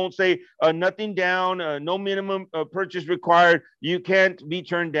kingdom won't say nothing down, no minimum purchase required. You can't be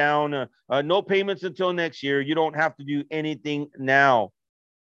turned down. No payments until next year. You don't have to do anything now.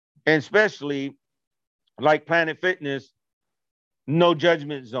 And especially like Planet Fitness, no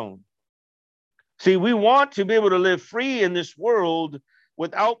judgment zone. See, we want to be able to live free in this world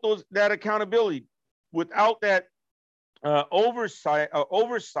without that accountability, without that oversight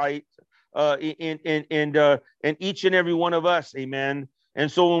in each and every one of us. Amen.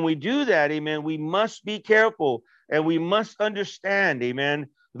 And so when we do that, amen, we must be careful and we must understand, amen,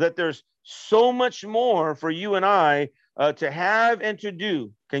 that there's so much more for you and I to have and to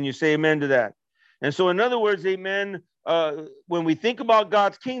do. Can you say amen to that? And so in other words, amen, when we think about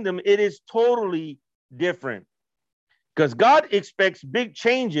God's kingdom, it is totally different because God expects big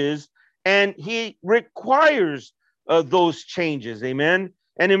changes and he requires those changes. Amen.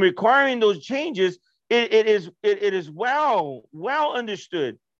 And in requiring those changes, it is well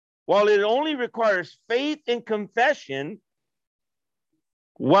understood. While it only requires faith and confession,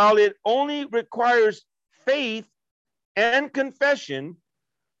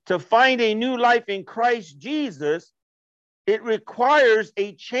 to find a new life in Christ Jesus, it requires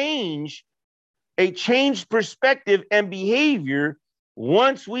a changed perspective and behavior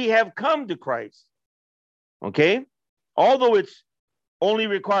once we have come to Christ. Okay? Although it's only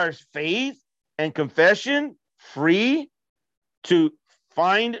requires faith and confession, free to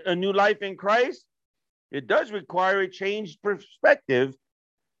find a new life in Christ, it does require a changed perspective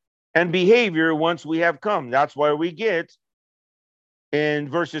and behavior once we have come. That's why we get in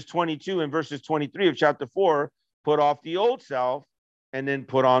verses 22 and verses 23 of chapter 4, put off the old self and then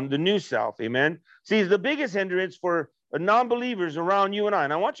put on the new self. Amen. See, it's the biggest hindrance for non-believers around you and I.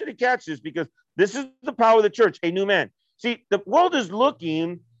 And I want you to catch this, because this is the power of the church, a new man. See, the world is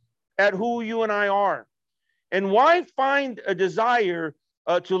looking at who you and I are. And why find a desire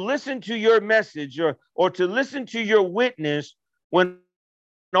to listen to your message or to listen to your witness when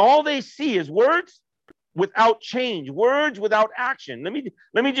all they see is words without change, words without action?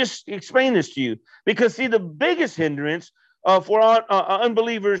 Let me just explain this to you. Because see, the biggest hindrance for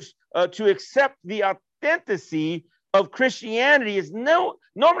unbelievers to accept the authenticity of Christianity is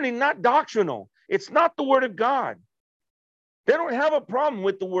normally not doctrinal. It's not the word of God. They don't have a problem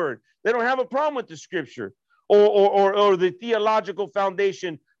with the word. They don't have a problem with the scripture or the theological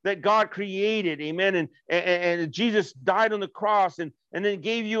foundation that God created. Amen. And Jesus died on the cross and then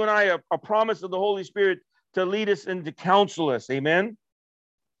gave you and I a promise of the Holy Spirit to lead us and to counsel us. Amen.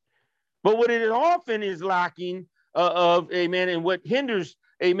 But what it often is lacking of, amen, and what hinders,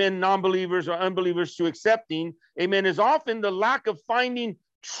 amen, non-believers or unbelievers to accepting, amen, is often the lack of finding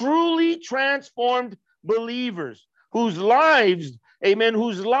truly transformed believers whose lives, amen,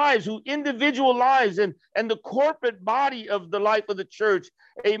 whose individual lives and the corporate body of the life of the church,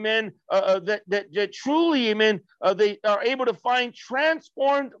 amen, that truly, amen, they are able to find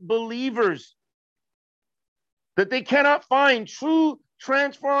transformed believers, that they cannot find true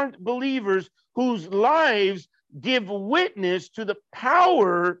transformed believers whose lives give witness to the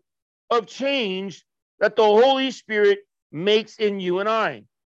power of change that the Holy Spirit makes in you and I.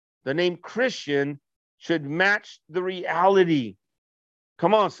 The name Christian should match the reality.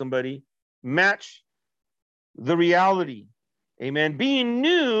 Come on, somebody. Match the reality. Amen. Being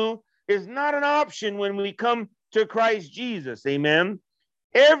new is not an option when we come to Christ Jesus. Amen.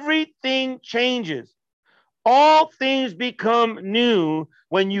 Everything changes. All things become new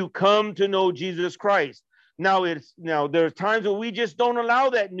when you come to know Jesus Christ. Now there's times where we just don't allow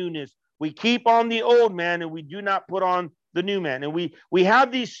that newness. We keep on the old man and we do not put on the new man. And we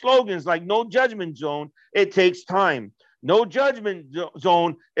have these slogans like no judgment zone. It takes time. No judgment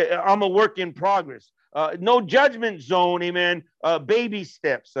zone. I'm a work in progress. No judgment zone. Amen. Baby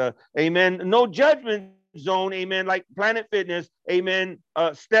steps. Amen. No judgment zone. Amen. Like Planet Fitness. Amen.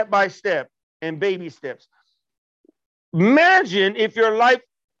 Step by step and baby steps. Imagine if your life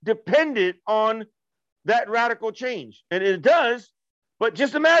depended on that radical change. And it does, but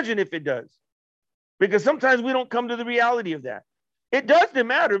just imagine if it does. Because sometimes we don't come to the reality of that. It doesn't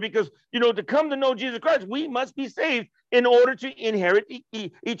matter because, to come to know Jesus Christ, we must be saved in order to inherit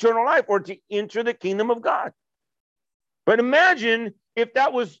eternal life or to enter the kingdom of God. But imagine if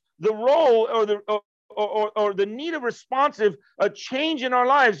that was the role or the need of responsive change in our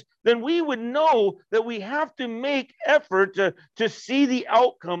lives, then we would know that we have to make effort to see the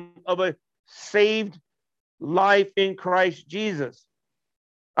outcome of a saved life in Christ Jesus.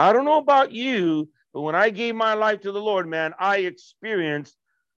 I don't know about you, but when I gave my life to the Lord, man, I experienced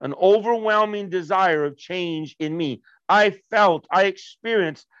an overwhelming desire of change in me. I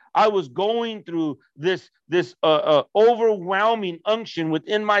experienced, I was going through this overwhelming unction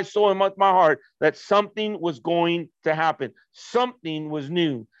within my soul and my heart that something was going to happen. Something was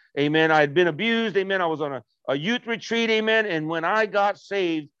new. Amen. I had been abused. Amen. I was on a youth retreat. Amen. And when I got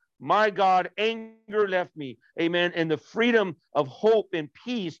saved, my God, anger left me. Amen. And the freedom of hope and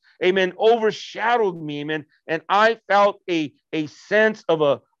peace, amen, overshadowed me. Amen. And I felt a sense of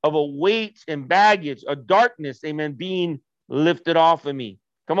a weight and baggage, a darkness, amen, being lifted off of me.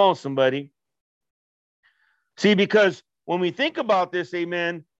 Come on, somebody. See, because when we think about this,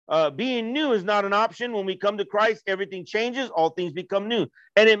 amen, being new is not an option. When we come to Christ, everything changes. All things become new.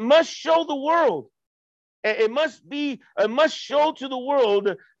 And it must show the world. It must show to the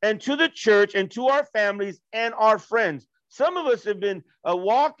world and to the church and to our families and our friends. Some of us have been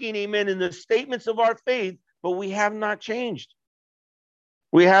walking, amen, in the statements of our faith, but we have not changed.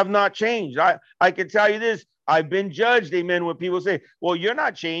 We have not changed. I can tell you this. I've been judged, amen, when people say, well, you're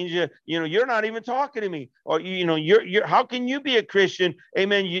not changed. You're not even talking to me. Or, you're how can you be a Christian?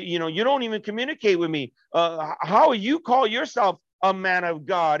 Amen. You don't even communicate with me. How you call yourself a man of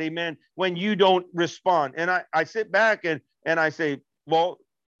God, amen, when you don't respond? And I sit back and I say, well,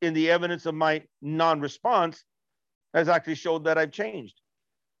 in the evidence of my non-response has actually showed that I've changed.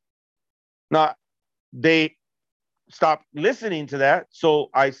 Now, they stopped listening to that, so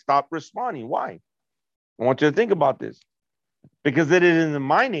I stopped responding. Why? I want you to think about this. Because it is in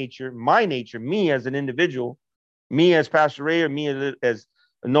my nature, me as an individual, me as Pastor Ray, or me as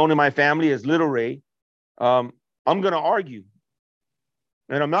known in my family as Little Ray, I'm going to argue.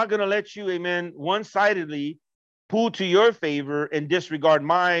 And I'm not going to let you, amen, one-sidedly pull to your favor and disregard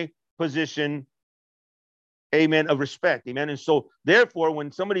my position, amen, of respect, amen. And so therefore,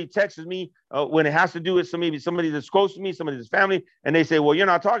 when somebody texts me, when it has to do with somebody that's close to me, somebody that's family, and they say, well, you're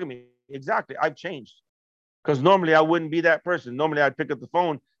not talking to me. Exactly. I've changed. Because normally I wouldn't be that person. Normally I'd pick up the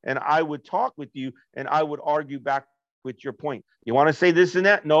phone and I would talk with you and I would argue back with your point. You want to say this and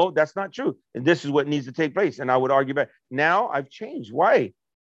that? No, that's not true. And this is what needs to take place. And I would argue back. Now I've changed. Why?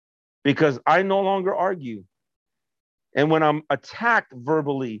 Because I no longer argue. And when I'm attacked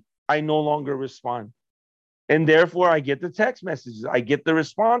verbally, I no longer respond. And therefore I get the text messages. I get the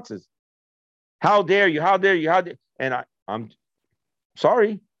responses. How dare you? How dare you? How dare? And I'm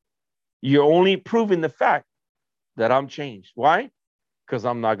sorry. You're only proving the fact that I'm changed. Why? Because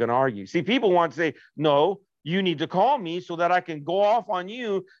I'm not going to argue. See, people want to say, no, you need to call me so that I can go off on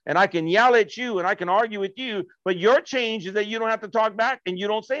you and I can yell at you and I can argue with you. But your change is that you don't have to talk back and you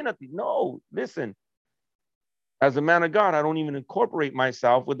don't say nothing. No, listen. As a man of God, I don't even incorporate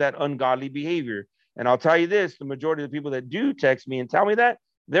myself with that ungodly behavior. And I'll tell you this, the majority of the people that do text me and tell me that,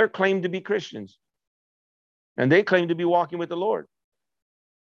 they're claimed to be Christians. And they claim to be walking with the Lord.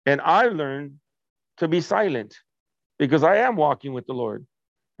 And I learned to be silent because I am walking with the Lord.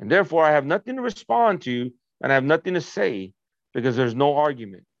 And therefore, I have nothing to respond to and I have nothing to say because there's no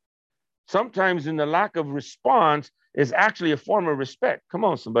argument. Sometimes in the lack of response is actually a form of respect. Come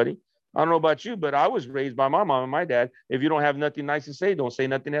on, somebody. I don't know about you, but I was raised by my mom and my dad. If you don't have nothing nice to say, don't say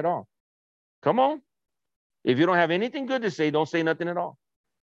nothing at all. Come on. If you don't have anything good to say, don't say nothing at all.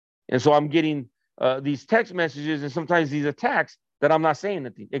 And so I'm getting these text messages and sometimes these attacks that I'm not saying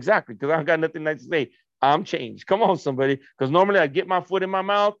nothing. Exactly, because I've got nothing nice to say. I'm changed. Come on, somebody. Because normally I get my foot in my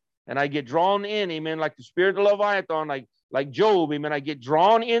mouth and I get drawn in, amen, like the spirit of Leviathan, like Job, amen. I get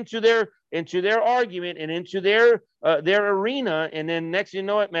drawn into their argument and into their arena. And then next you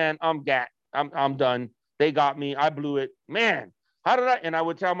know it, man, I'm done. They got me. I blew it. Man, how did I? And I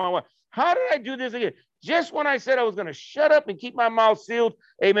would tell my wife, how did I do this again? Just when I said I was going to shut up and keep my mouth sealed,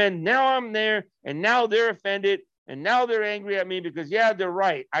 amen, now I'm there, and now they're offended, and now they're angry at me because, yeah, they're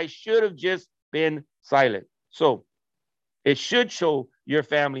right. I should have just been silent. So it should show your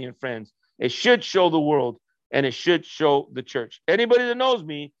family and friends. It should show the world, and it should show the church. Anybody that knows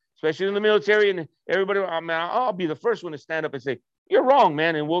me, especially in the military and everybody, I'll be the first one to stand up and say, you're wrong,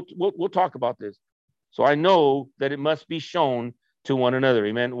 man, and we'll talk about this. So I know that it must be shown to one another.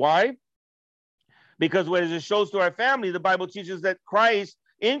 Amen. Why? Because when it shows to our family, the Bible teaches that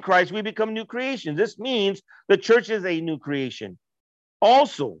in Christ, we become new creations. This means the church is a new creation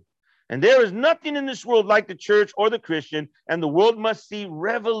also. And there is nothing in this world like the church or the Christian, and the world must see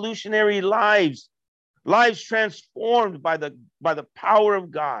revolutionary lives transformed by the power of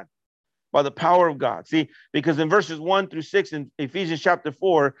God. By the power of God. See, because in verses 1-6 in Ephesians chapter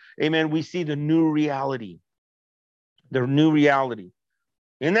 4, amen, we see the new reality. The new reality.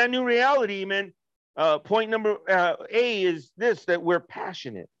 In that new reality, amen, point number A is this, that we're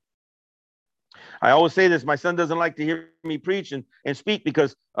passionate. I always say this, my son doesn't like to hear me preach and speak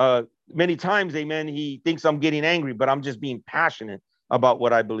because many times, amen, he thinks I'm getting angry, but I'm just being passionate about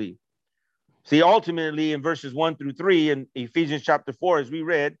what I believe. See, ultimately in verses 1-3 in Ephesians chapter 4, as we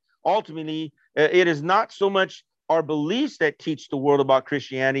read, ultimately, it is not so much our beliefs that teach the world about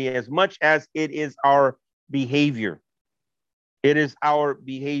Christianity as much as it is our behavior. It is our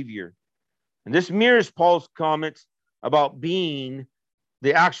behavior. And this mirrors Paul's comments about being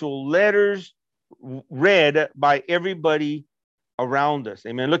the actual letters read by everybody around us.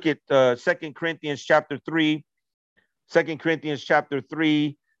 Amen. Look at 2 Corinthians chapter 3. 2 Corinthians chapter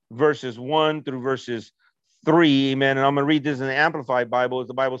 3, verses 1 through verses 3. Amen. And I'm going to read this in the Amplified Bible. As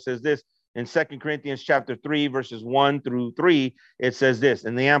the Bible says this in 2 Corinthians chapter 3, verses 1-3. It says this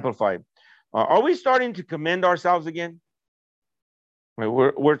in the Amplified. Are we starting to commend ourselves again?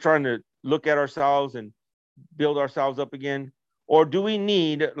 We're trying to look at ourselves and build ourselves up again? Or do we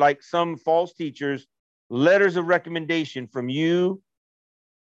need, like some false teachers, letters of recommendation from you,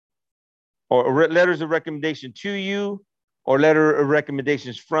 or letters of recommendation to you, or letter of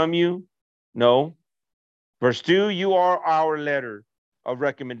recommendations from you? No. Verse 2, you are our letter of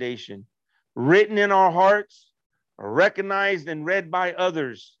recommendation, written in our hearts, recognized and read by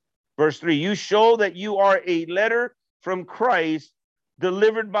others. Verse 3, you show that you are a letter from Christ,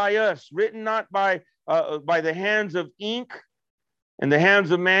 delivered by us, written not by the hands of ink and the hands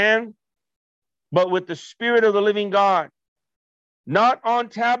of man, but with the Spirit of the living God, not on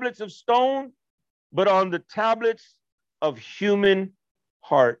tablets of stone, but on the tablets of human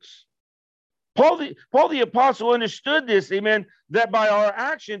hearts. Paul the apostle understood this, amen, that by our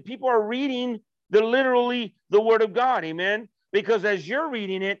action, people are reading literally the word of God, amen, because as you're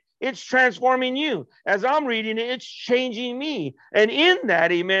reading it, it's transforming you. As I'm reading it, it's changing me. And in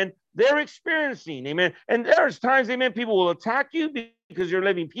that, amen, they're experiencing, amen. And there's times, amen, people will attack you because you're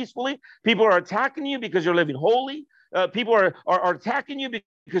living peacefully. People are attacking you because you're living holy. People are attacking you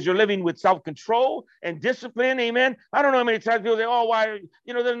because you're living with self-control and discipline, amen. I don't know how many times people say, oh, why,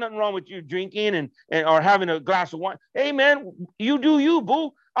 there's nothing wrong with you drinking and or having a glass of wine. Amen. You do you,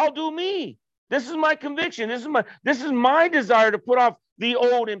 boo. I'll do me. This is my conviction. This is my desire to put off the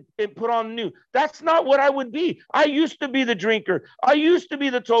old and put on new. That's not what I would be. I used to be the drinker. I used to be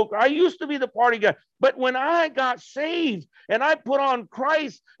the toker. I used to be the party guy. But when I got saved and I put on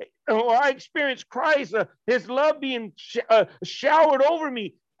Christ, or I experienced Christ, his love being showered over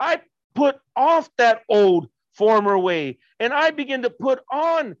me, I put off that old former way and I begin to put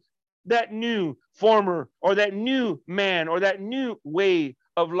on that new former or that new man or that new way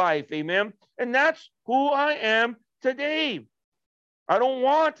of life. Amen. And that's who I am today. I don't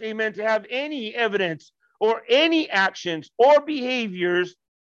want, amen, to have any evidence or any actions or behaviors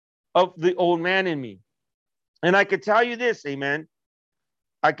of the old man in me. And I could tell you this, amen.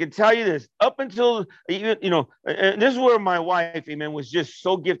 I can tell you this, up until, and this is where my wife, amen, was just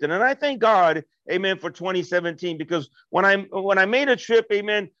so gifted. And I thank God, amen, for 2017, because when I made a trip,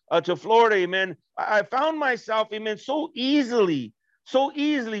 amen, to Florida, amen, I found myself, amen, so easily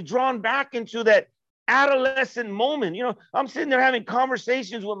drawn back into that adolescent moment. I'm sitting there having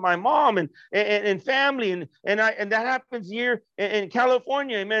conversations with my mom and family, and that happens here in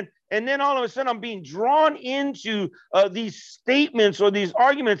California, amen. And then all of a sudden I'm being drawn into these statements or these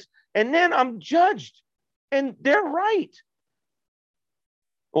arguments, and then I'm judged, and they're right.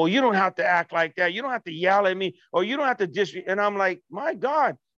 Well, you don't have to act like that. You don't have to yell at me, or you don't have to disrespect. And I'm like, my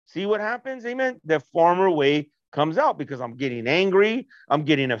God, see what happens, amen? The former way comes out because I'm getting angry, I'm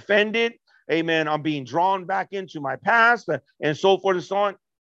getting offended, amen. I'm being drawn back into my past and so forth and so on.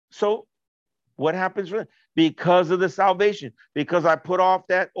 So what happens because of the salvation? Because I put off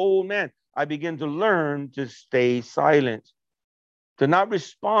that old man, I begin to learn to stay silent, to not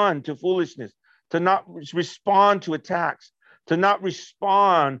respond to foolishness, to not respond to attacks, to not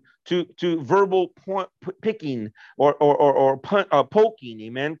respond to verbal picking or poking.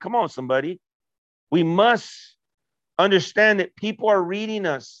 Amen. Come on, somebody. We must understand that people are reading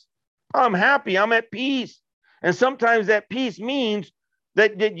us. I'm happy. I'm at peace. And sometimes that peace means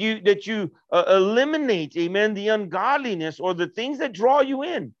that you eliminate, amen, the ungodliness or the things that draw you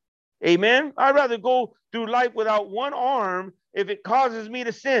in. Amen. I'd rather go through life without one arm if it causes me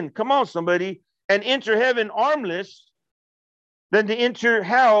to sin. Come on, somebody. And enter heaven armless than to enter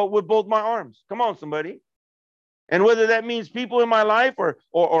hell with both my arms. Come on, somebody. And whether that means people in my life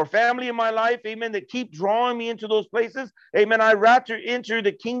or family in my life, amen, that keep drawing me into those places, amen, I'd rather enter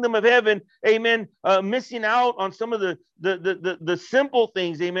the kingdom of heaven, amen, missing out on some of the simple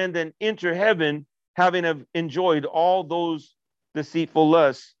things, amen, than enter heaven having enjoyed all those deceitful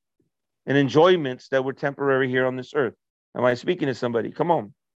lusts and enjoyments that were temporary here on this earth. Am I speaking to somebody? Come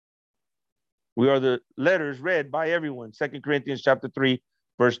on. We are the letters read by everyone. 2 Corinthians chapter 3,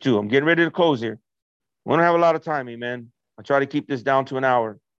 verse 2. I'm getting ready to close here. We don't have a lot of time, amen. I try to keep this down to an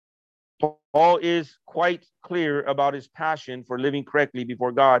hour. Paul is quite clear about his passion for living correctly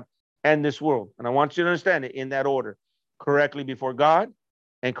before God and this world. And I want you to understand it in that order. Correctly before God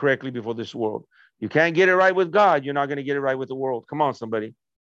and correctly before this world. You can't get it right with God. You're not going to get it right with the world. Come on, somebody.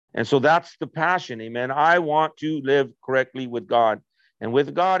 And so that's the passion, amen. I want to live correctly with God. And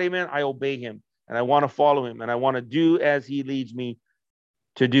with God, amen, I obey him. And I want to follow him. And I want to do as he leads me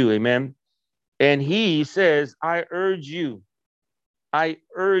to do, amen. And he says, I urge you. I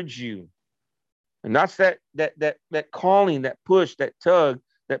urge you. And that's that calling, that push, that tug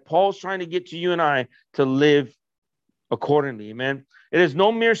that Paul's trying to get to you and I to live accordingly. Amen. It is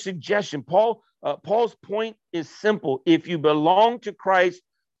no mere suggestion. Paul's point is simple. If you belong to Christ,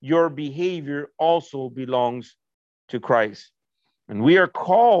 your behavior also belongs to Christ. And we are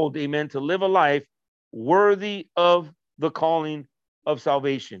called, amen, to live a life worthy of the calling of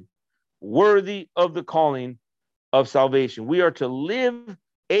salvation. Worthy of the calling of salvation. We are to live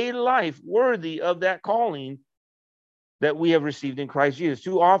a life worthy of that calling that we have received in Christ Jesus.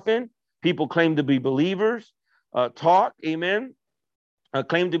 Too often, people claim to be believers, talk, amen,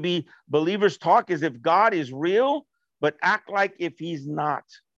 claim to be believers, talk as if God is real, but act like if he's not.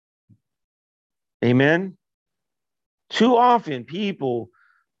 Amen. Too often, people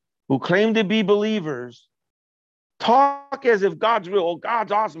who claim to be believers talk as if God's real. Oh,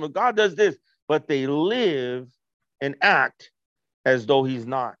 God's awesome. Or God does this, but they live and act as though he's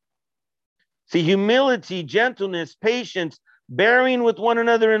not. See, humility, gentleness, patience, bearing with one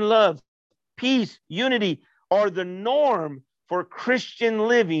another in love, peace, unity are the norm for Christian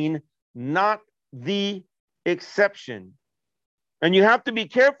living, not the exception. And you have to be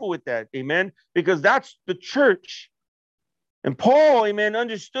careful with that, amen, because that's the church. And Paul, amen,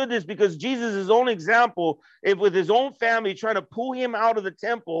 understood this because Jesus is his own example, with his own family trying to pull him out of the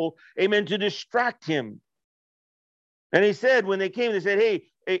temple, amen, to distract him. And he said, when they came, they said,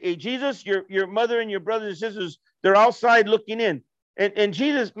 hey, Jesus, your mother and your brothers and sisters, they're outside looking in. And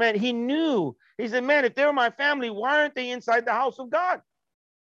Jesus, man, he knew. He said, man, if they were my family, why aren't they inside the house of God?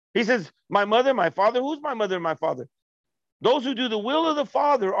 He says, my mother, my father. Who's my mother and my father? Those who do the will of the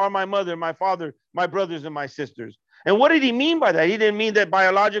Father are my mother, my father, my brothers, and my sisters. And what did he mean by that? He didn't mean that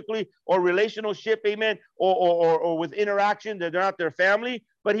biologically or relationship, amen, or with interaction, that they're not their family.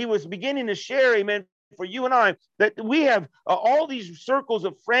 But he was beginning to share, amen, for you and I, that we have all these circles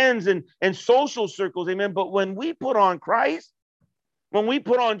of friends and social circles, amen. But when we put on Christ, when we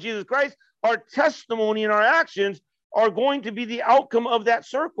put on Jesus Christ, our testimony and our actions are going to be the outcome of that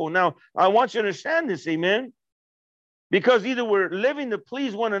circle. Now, I want you to understand this, amen. Because either we're living to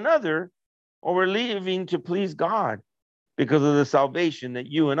please one another or we're living to please God because of the salvation that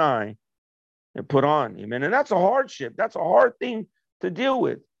you and I have put on. Amen. And that's a hardship. That's a hard thing to deal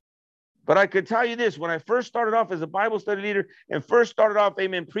with. But I could tell you this, when I first started off as a Bible study leader and first started off,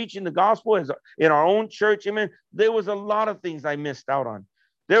 amen, preaching the gospel in our own church, amen, there was a lot of things I missed out on.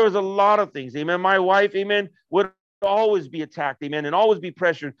 There was a lot of things, amen. My wife, amen, would always be attacked, amen, and always be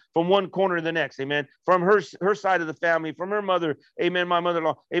pressured from one corner to the next, amen, from her side of the family, from her mother, amen, my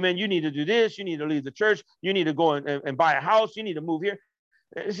mother-in-law, amen, you need to do this, you need to leave the church, you need to go and buy a house, you need to move here.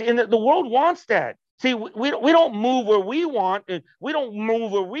 See, and the world wants that. See, we don't move where we want, and we don't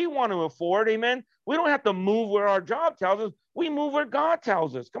move where we want to afford, amen. We don't have to move where our job tells us. We move where God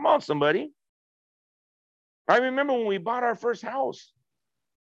tells us. Come on, somebody. I remember when we bought our first house.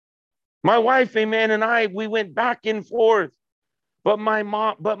 My wife, amen, and I, we went back and forth. But my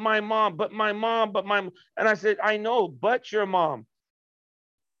mom, and I said, I know, but your mom.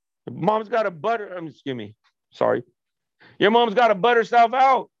 Mom's got to butter, excuse me, sorry. Your mom's got to butter herself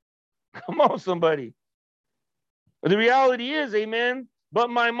out. Come on, somebody. But the reality is, amen,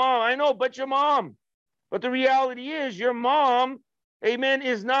 but my mom, I know, but your mom. But the reality is your mom, amen,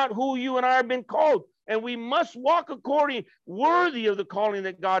 is not who you and I have been called. And we must walk according, worthy of the calling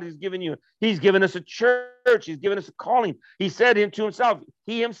that God has given you. He's given us a church. He's given us a calling. He said to himself,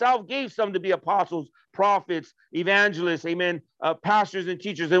 he himself gave some to be apostles, prophets, evangelists, amen, pastors and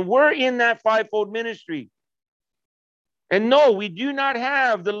teachers. And we're in that fivefold ministry. And no, we do not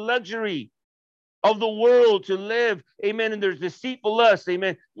have the luxury of the world to live, amen, and there's deceitful lust,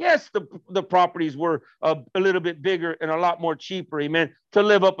 amen. Yes, the properties were a little bit bigger and a lot more cheaper, amen, to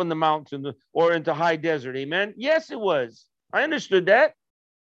live up in the mountains or into high desert, amen. Yes, it was. I understood that.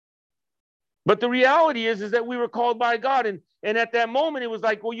 But the reality is that we were called by God, and at that moment, it was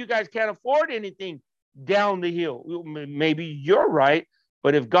like, well, you guys can't afford anything down the hill. Maybe you're right,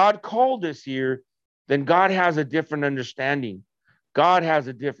 but if God called us here, then God has a different understanding. God has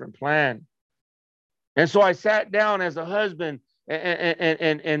a different plan. And so I sat down as a husband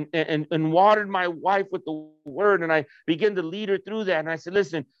and watered my wife with the word, and I began to lead her through that. And I said,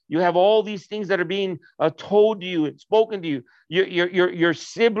 listen, you have all these things that are being told to you and spoken to you. Your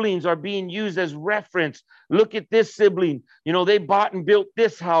siblings are being used as reference. Look at this sibling. You know, they bought and built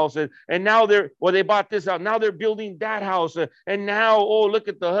this house, and now they bought this house. Now they're building that house. And now, oh, look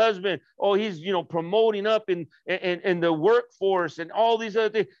at the husband. Oh, he's, promoting up in the workforce and all these other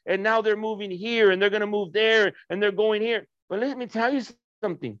things. And now they're moving here, and they're going to move there, and they're going here. But let me tell you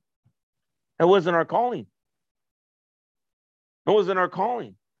something. That wasn't our calling. It wasn't our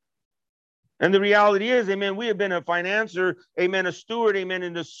calling. And the reality is, amen, we have been a financer, amen, a steward, amen,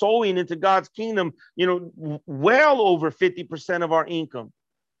 into sowing into God's kingdom, well over 50% of our income.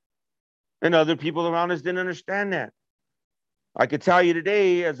 And other people around us didn't understand that. I could tell you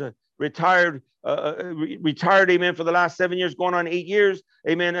today, as a retired, amen, for the last 7 years, going on 8 years,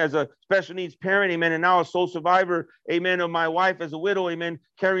 amen, as a special needs parent, amen, and now a sole survivor, amen, of my wife as a widow, amen,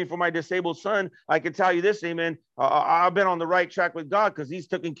 caring for my disabled son. I can tell you this, amen, I've been on the right track with God because he's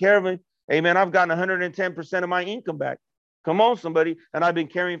taking care of me. Amen. I've gotten 110% of my income back. Come on, somebody. And I've been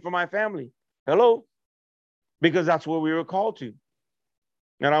caring for my family. Hello? Because that's what we were called to.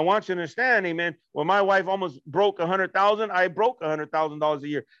 And I want you to understand, amen, when my wife almost broke $100,000, I broke $100,000 a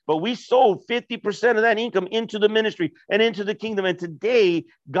year. But we sold 50% of that income into the ministry and into the kingdom. And today,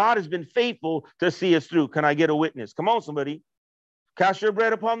 God has been faithful to see us through. Can I get a witness? Come on, somebody. Cast your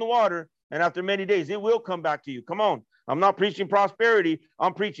bread upon the water, and after many days, it will come back to you. Come on. I'm not preaching prosperity.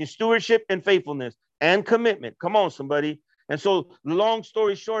 I'm preaching stewardship and faithfulness and commitment. Come on, somebody. And so, long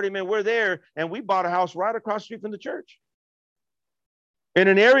story short, amen, we're there, and we bought a house right across the street from the church. in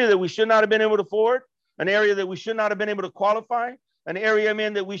an area that we should not have been able to afford, an area that we should not have been able to qualify, an area,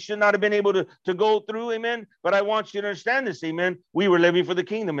 amen, that we should not have been able to go through, amen. But I want you to understand this, amen. We were living for the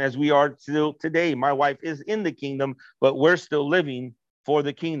kingdom as we are still today. My wife is in the kingdom, but we're still living for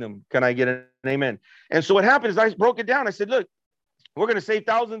the kingdom. Can I get an amen? And so what happened is I broke it down. I said, look, we're going to save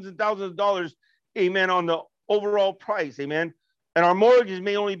thousands and thousands of dollars, amen, on the overall price, amen. And our mortgage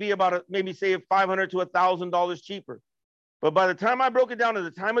may only be about maybe say $500 to $1,000 cheaper. But by the time I broke it down to the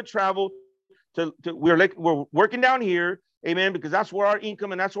time of travel, we're working down here, amen, because that's where our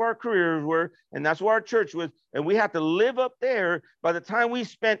income and that's where our careers were, and that's where our church was, and we had to live up there. By the time we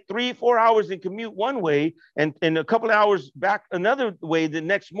spent 3-4 hours in commute one way and a couple of hours back another way the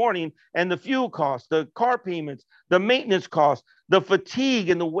next morning, and the fuel costs, the car payments, the maintenance costs, the fatigue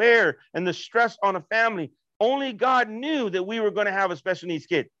and the wear and the stress on a family, only God knew that we were going to have a special needs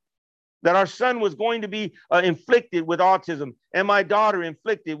kid, that our son was going to be inflicted with autism, and my daughter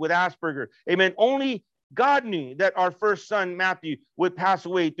inflicted with Asperger. Amen. Only God knew that our first son, Matthew, would pass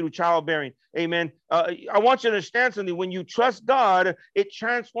away through childbearing. Amen. I want you to understand something. When you trust God, it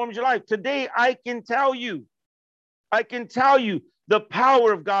transforms your life. Today, I can tell you the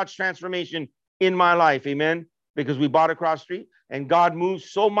power of God's transformation in my life. Amen. Because we bought across the street, and God moved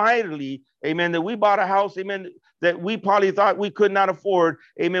so mightily, amen, that we bought a house, amen, that we probably thought we could not afford.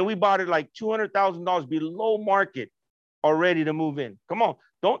 Amen. We bought it like $200,000 below market already to move in. Come on.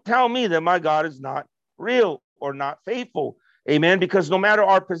 Don't tell me that my God is not real or not faithful. Amen. Because no matter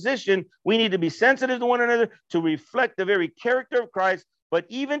our position, we need to be sensitive to one another to reflect the very character of Christ, but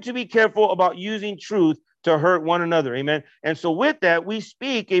even to be careful about using truth to hurt one another. Amen. And so with that, we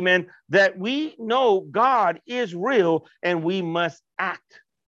speak, amen, that we know God is real and we must act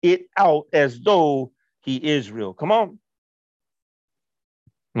it out as though he is real. Come on.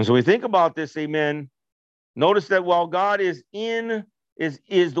 And so we think about this, amen. Notice that while God is the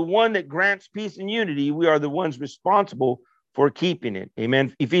one that grants peace and unity, we are the ones responsible for keeping it.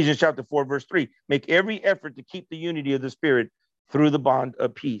 Amen. Ephesians chapter 4, verse 3. Make every effort to keep the unity of the Spirit through the bond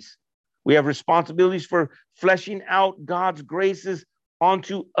of peace. We have responsibilities for fleshing out God's graces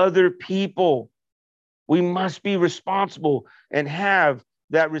onto other people. We must be responsible and have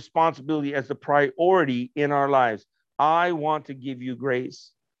that responsibility as the priority in our lives. I want to give you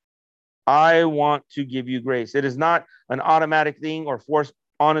grace. I want to give you grace. It is not an automatic thing or forced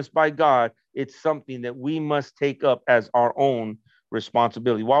on us by God. It's something that we must take up as our own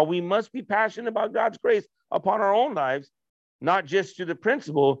responsibility. While we must be passionate about God's grace upon our own lives, not just to the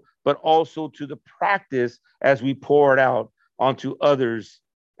principle, but also to the practice as we pour it out onto others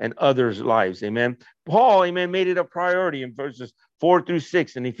and others' lives. Amen. Paul, amen, made it a priority in verses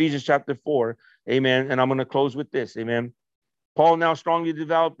 4-6 in Ephesians chapter 4. Amen. And I'm going to close with this. Amen. Paul now strongly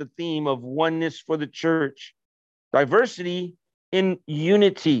developed the theme of oneness for the church. Diversity in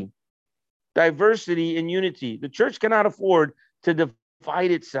unity. Diversity in unity. The church cannot afford to divide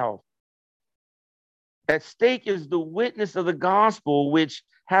itself. At stake is the witness of the gospel, which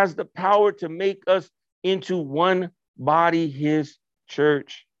has the power to make us into one body, his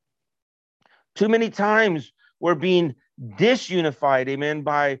church. Too many times we're being disunified, amen,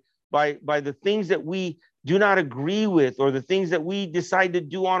 by the things that we do not agree with or the things that we decide to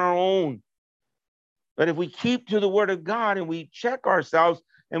do on our own. But if we keep to the word of God and we check ourselves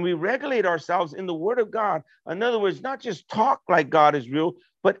and we regulate ourselves in the word of God, in other words, not just talk like God is real,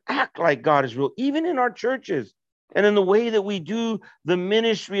 but act like God is real, even in our churches and in the way that we do the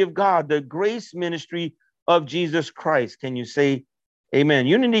ministry of God, the grace ministry of Jesus Christ. Can you say amen?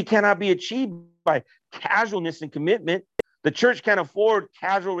 Unity cannot be achieved by casualness and commitment. The church can't afford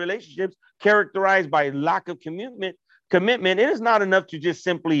casual relationships characterized by lack of commitment. It is not enough to just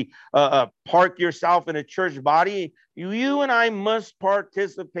simply park yourself in a church body. You and I must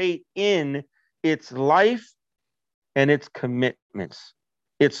participate in its life and its commitments.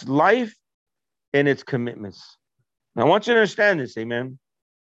 Its life and its commitments. Now, I want you to understand this, amen.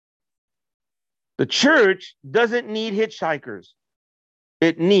 The church doesn't need hitchhikers.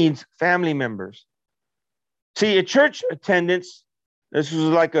 It needs family members. See, a church attendance, this was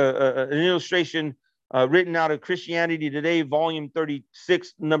like an illustration written out of Christianity Today, volume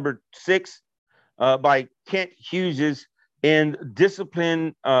 36, number 6, by Kent Hughes, and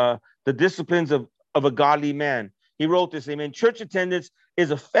the disciplines of a godly man. He wrote this, amen. Church attendance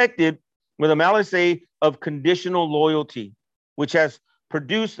is affected with a malaise of conditional loyalty, which has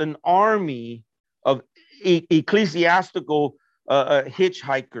produced an army of ecclesiastical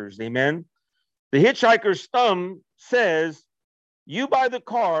hitchhikers, amen. The hitchhiker's thumb says, you buy the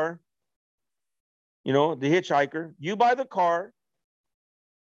car, you know, the hitchhiker, you buy the car,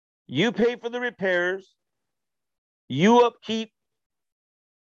 you pay for the repairs, you upkeep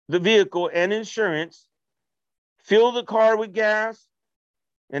the vehicle and insurance, fill the car with gas,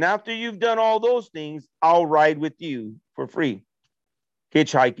 and after you've done all those things, I'll ride with you for free,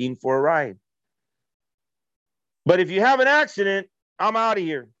 hitchhiking for a ride. But if you have an accident, I'm out of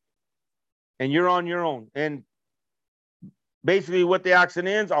here and you're on your own. And basically what the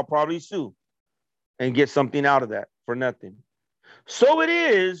accident is, I'll probably sue and get something out of that for nothing. So it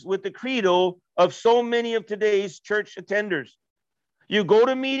is with the credo of so many of today's church attenders. You go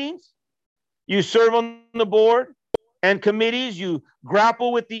to meetings, you serve on the board and committees, you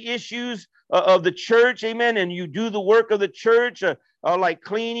grapple with the issues of the church, amen, and you do the work of the church, like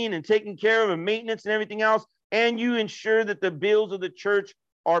cleaning and taking care of and maintenance and everything else, and you ensure that the bills of the church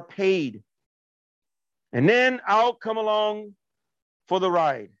are paid. And then I'll come along for the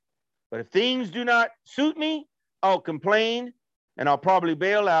ride. But if things do not suit me, I'll complain and I'll probably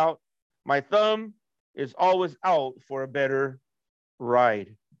bail out. My thumb is always out for a better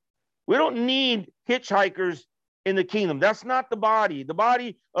ride. We don't need hitchhikers in the kingdom. That's not the body. The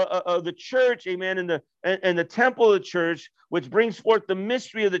body of the church, amen, and the temple of the church, which brings forth the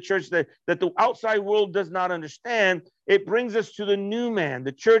mystery of the church that the outside world does not understand. It brings us to the new man,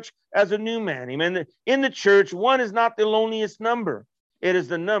 the church as a new man, amen. In the church, one is not the loneliest number. It is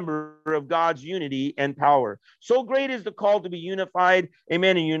the number of God's unity and power. So great is the call to be unified,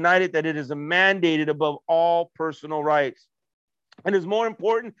 amen, and united that it is mandated above all personal rights. And it's more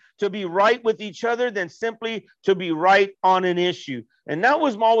important to be right with each other than simply to be right on an issue. And that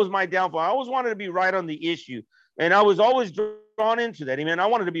was always my downfall. I always wanted to be right on the issue. And I was always drawn into that. Amen. I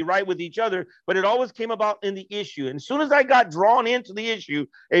wanted to be right with each other, but it always came about in the issue. And as soon as I got drawn into the issue,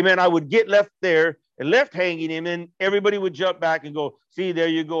 amen, I would get left there and left hanging, and then everybody would jump back and go, see, there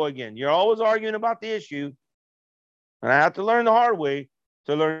you go again. You're always arguing about the issue. And I had to learn the hard way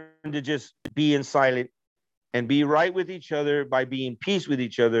to learn to just be in silent and be right with each other by being peace with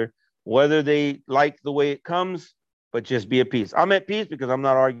each other, whether they like the way it comes, but just be at peace. I'm at peace because I'm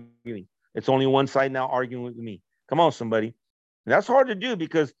not arguing. It's only one side now arguing with me. Come on, somebody. And that's hard to do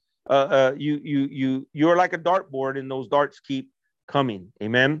because you're like a dartboard and those darts keep coming.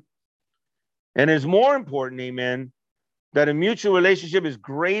 Amen. And it's more important, amen, that a mutual relationship is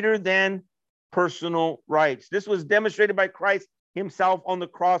greater than personal rights. This was demonstrated by Christ himself on the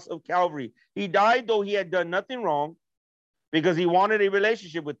cross of Calvary. He died though he had done nothing wrong because he wanted a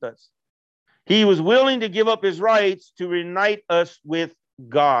relationship with us. He was willing to give up his rights to reunite us with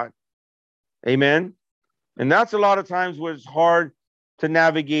God. Amen. And that's a lot of times where it's hard to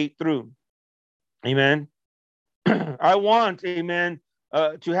navigate through. Amen. I want, amen,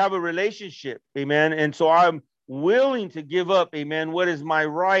 to have a relationship. Amen. And so I'm willing to give up, amen, what is my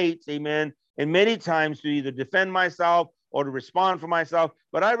right, amen, and many times to either defend myself or to respond for myself,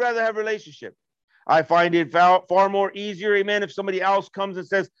 but I'd rather have a relationship. I find it far more easier, amen, if somebody else comes and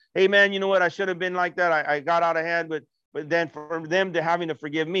says, hey, man, you know what, I should have been like that. I got out of hand, but then for them to having to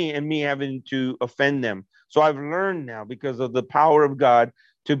forgive me and me having to offend them. So I've learned now because of the power of God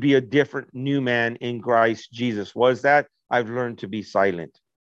to be a different new man in Christ Jesus. Was that? I've learned to be silent.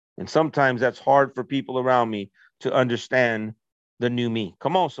 And sometimes that's hard for people around me to understand the new me.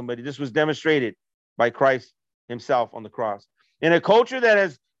 Come on, somebody. This was demonstrated by Christ himself on the cross. In a culture that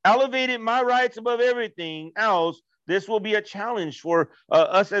has elevated my rights above everything else, this will be a challenge for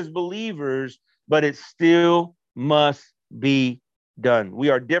us as believers, but it still must be done. We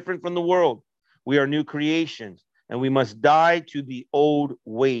are different from the world. We are new creations, and we must die to the old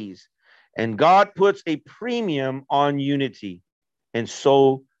ways. And God puts a premium on unity, and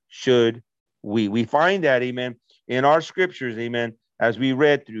so should we. We find that, amen, in our scriptures, amen, as we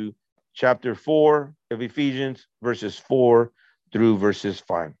read through chapter 4 of Ephesians, verses 4 through verses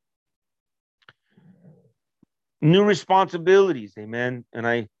 5. New responsibilities, amen. And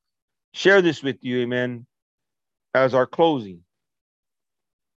I share this with you, amen, as our closing.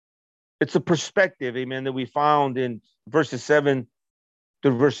 It's a perspective, amen, that we found in verses 7 to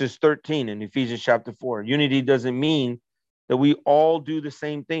verses 13 in Ephesians chapter 4. Unity doesn't mean that we all do the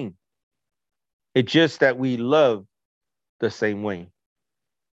same thing. It's just that we love the same way.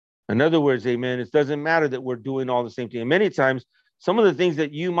 In other words, amen, it doesn't matter that we're doing all the same thing. And many times, some of the things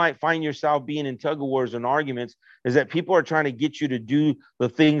that you might find yourself being in tug of wars and arguments is that people are trying to get you to do the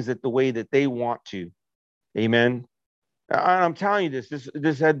things that the way that they want to. Amen. I'm telling you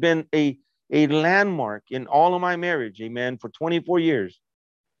this had been a landmark in all of my marriage, amen, for 24 years.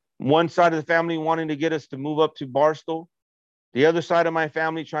 One side of the family wanting to get us to move up to Barstow. The other side of my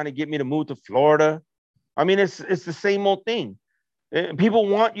family trying to get me to move to Florida. I mean, it's the same old thing. People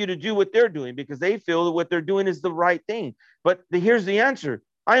want you to do what they're doing because they feel that what they're doing is the right thing. But here's the answer.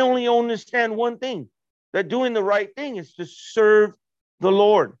 I only understand one thing, that doing the right thing is to serve the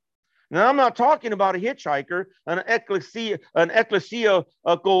Lord. Now, I'm not talking about a hitchhiker, an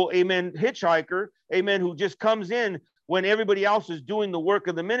ecclesiastical, amen, hitchhiker, amen, who just comes in when everybody else is doing the work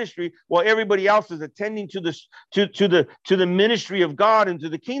of the ministry, while everybody else is attending to the ministry of God and to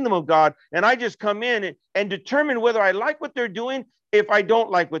the kingdom of God. And I just come in and determine whether I like what they're doing, if I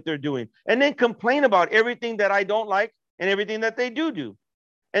don't like what they're doing, and then complain about everything that I don't like and everything that they do.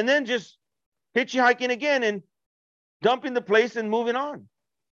 And then just hitchhiking again and dumping the place and moving on.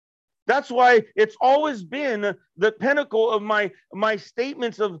 That's why it's always been the pinnacle of my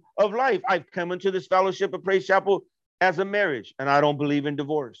statements of life. I've come into this fellowship of Praise Chapel as a marriage, and I don't believe in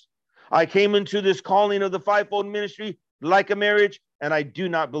divorce. I came into this calling of the fivefold ministry like a marriage, and I do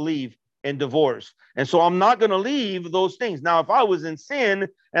not believe in divorce. And so I'm not going to leave those things. Now, if I was in sin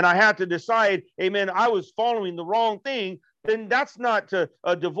and I had to decide, amen, I was following the wrong thing, then that's not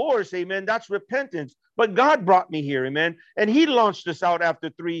a divorce, amen. That's repentance. But God brought me here, amen. And he launched us out after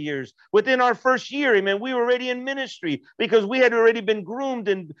 3 years. Within our first year, amen, we were already in ministry because we had already been groomed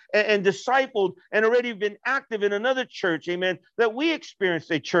and discipled and already been active in another church, amen, that we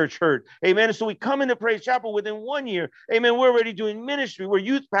experienced a church hurt, amen. And so we come into Praise Chapel within 1 year, amen, we're already doing ministry. We're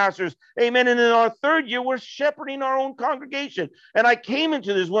youth pastors, amen. And in our third year, we're shepherding our own congregation. And I came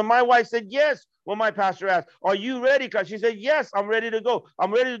into this when my wife said, yes. When my pastor asked, are you ready? Because she said, yes, I'm ready to go.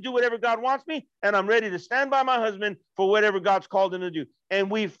 I'm ready to do whatever God wants me. And I'm ready to stand by my husband for whatever God's called him to do. And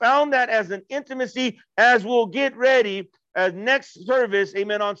we found that as an intimacy as we'll get ready next service,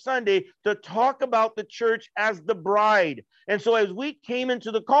 amen, on Sunday to talk about the church as the bride. And so as we came into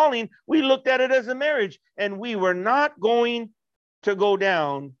the calling, we looked at it as a marriage, and we were not going to go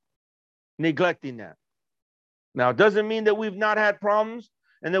down neglecting that. Now, it doesn't mean that we've not had problems,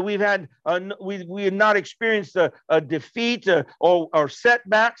 and that we've had we have not experienced a defeat or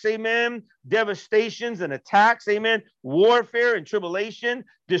setbacks, amen, devastations and attacks, amen, warfare and tribulation,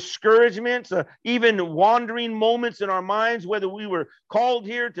 discouragements, even wandering moments in our minds, whether we were called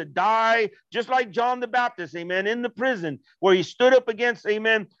here to die, just like John the Baptist, amen, in the prison where he stood up against,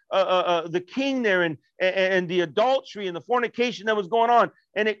 amen, the king there and the adultery and the fornication that was going on,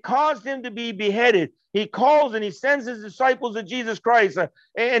 and it caused him to be beheaded. He calls and he sends his disciples to Jesus Christ,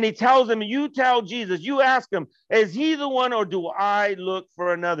 and he tells them, you tell Jesus, you ask him, is he the one or do I look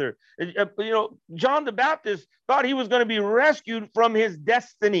for another? John the Baptist thought he was going to be rescued from his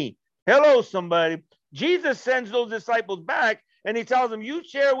destiny. Hello, somebody. Jesus sends those disciples back, and he tells them, you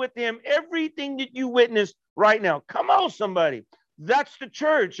share with him everything that you witnessed right now. Come on, somebody. That's the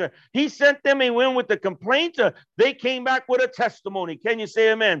church. He sent them and went with the complaint. They came back with a testimony. Can you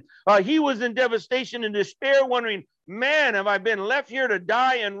say amen? He was in devastation and despair, wondering, man, have I been left here to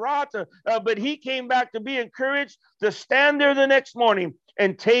die and rot? But he came back to be encouraged, to stand there the next morning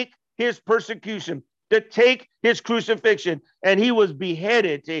and take his persecution, to take his crucifixion. And he was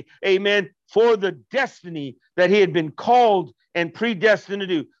beheaded, amen, for the destiny that he had been called and predestined to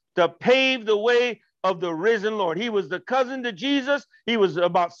do, to pave the way of the risen Lord. He was the cousin to Jesus. He was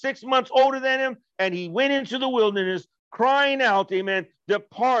about 6 months older than him, and he went into the wilderness crying out, amen,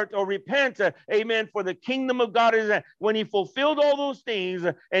 depart or repent, amen, for the kingdom of God is at. When he fulfilled all those things,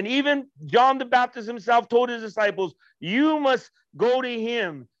 and even John the Baptist himself told his disciples, you must go to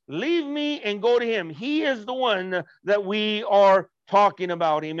him. Leave me and go to him. He is the one that we are talking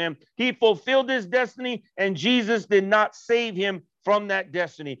about, amen. He fulfilled his destiny, and Jesus did not save him from that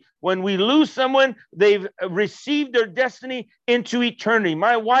destiny. When we lose someone, they've received their destiny into eternity.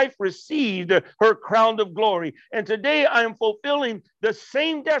 My wife received her crown of glory, and today I am fulfilling the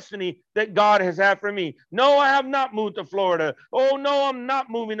same destiny that God has had for me. No, I have not moved to Florida. Oh, no, I'm not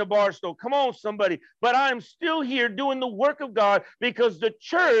moving to Barstow. Come on, somebody. But I'm still here doing the work of God because the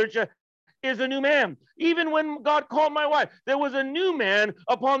church is a new man. Even when God called my wife, there was a new man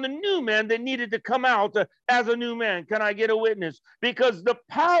upon the new man that needed to come out as a new man. Can I get a witness? Because the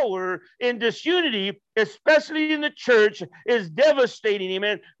power in disunity, especially in the church, is devastating,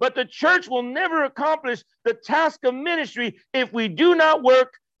 amen. But the church will never accomplish the task of ministry if we do not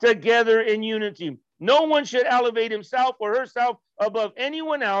work together in unity. No one should elevate himself or herself above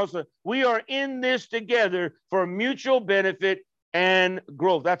anyone else. We are in this together for mutual benefit and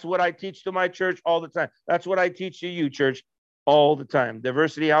growth. That's what I teach to my church all the time. That's what I teach to you, church, all the time.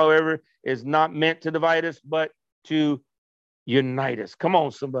 Diversity, however, is not meant to divide us, but to unite us. Come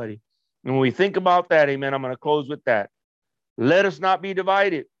on, somebody. And when we think about that, amen, I'm going to close with that. Let us not be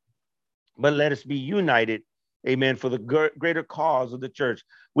divided, but let us be united, amen, for the greater cause of the church.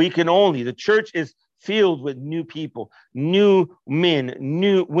 The church is filled with new people, new men,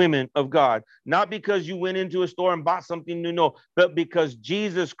 new women of God. Not because you went into a store and bought something new, no, but because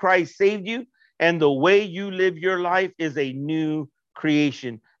Jesus Christ saved you, and the way you live your life is a new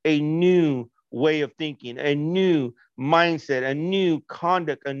creation. a new way of thinking, a new mindset, a new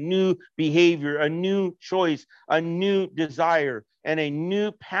conduct, a new behavior, a new choice, a new desire, and a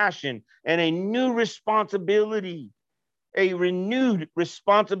new passion, and a new responsibility, a renewed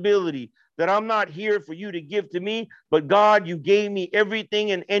responsibility that I'm not here for you to give to me, but God, you gave me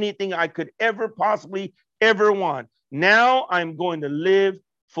everything and anything I could ever possibly ever want. Now I'm going to live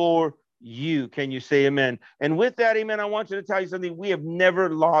for you. Can you say amen? And with that, amen, I want you to tell you something. We have never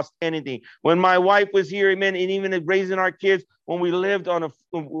lost anything. When my wife was here, amen, and even raising our kids, when we lived on a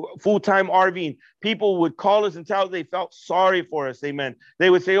full-time RVing, people would call us and tell us they felt sorry for us, amen. They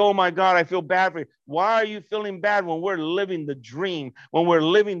would say, oh my God, I feel bad for you. Why are you feeling bad when we're living the dream, when we're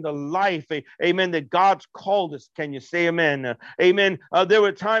living the life, amen, that God's called us? Can you say amen? Amen. There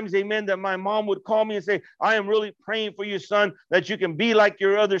were times, amen, that my mom would call me and say, I am really praying for you, son, that you can be like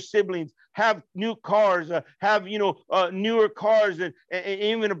your other siblings, have new cars, have, newer cars, and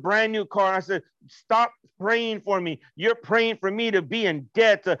even a brand new car. And I said, stop praying for me. You're praying for me to be in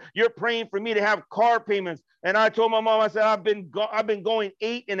debt. You're praying for me to have car payments. And I told my mom, I said, I've been going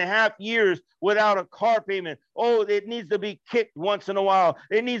 8.5 years without a car payment. Oh, it needs to be kicked once in a while.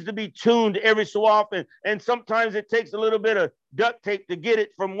 It needs to be tuned every so often. And sometimes it takes a little bit of duct tape to get it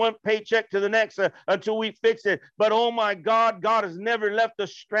from one paycheck to the next until we fix it. But oh my God, God has never left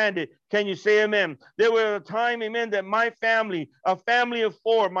us stranded. Can you say amen? There was a time, amen, that my family, a family of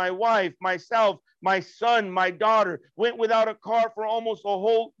 4, my wife, myself, my son, my daughter, went without a car for almost a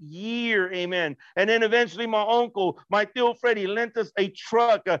whole year, amen. And then eventually my uncle, my Theo Freddy, lent us a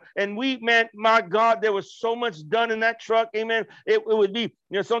truck. And we, man, my God, there was so much done in that truck, amen. It would be,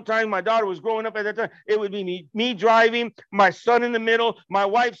 sometimes my daughter was growing up at that time. It would be me driving, my son in the middle, my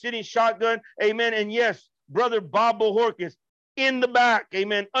wife sitting shotgun, amen. And yes, Brother Bob Bohorkis in the back,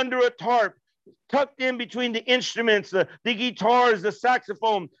 amen, under a tarp, tucked in between the instruments, the guitars, the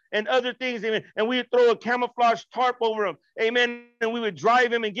saxophone, and other things, amen. And we'd throw a camouflage tarp over him, amen. And we would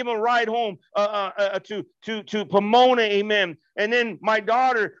drive him and give him a ride home to Pomona, amen. And then my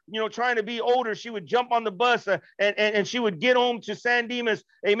daughter, trying to be older, she would jump on the bus and she would get home to San Dimas,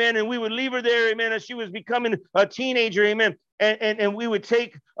 amen. And we would leave her there, amen, as she was becoming a teenager, amen. And we would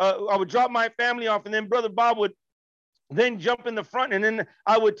I would drop my family off, and then Brother Bob would then jump in the front, and then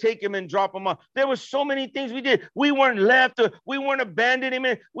I would take him and drop him off. There were so many things we did. We weren't left. We weren't abandoned.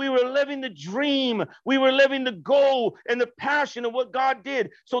 Amen. We were living the dream. We were living the goal and the passion of what God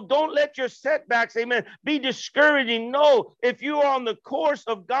did. So don't let your setbacks, amen, be discouraging. No, if you are on the course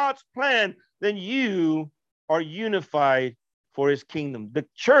of God's plan, then you are unified for his kingdom. The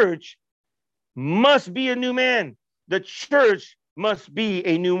church must be a new man. The church must be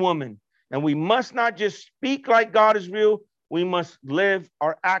a new woman. And we must not just speak like God is real. We must live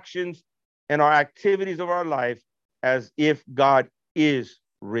our actions and our activities of our life as if God is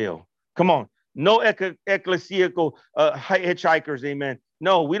real. Come on. No ecclesiastical hitchhikers, amen.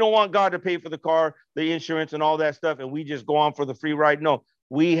 No, we don't want God to pay for the car, the insurance, and all that stuff, and we just go on for the free ride. No,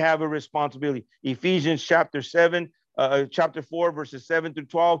 we have a responsibility. Ephesians chapter 4, verses 7 through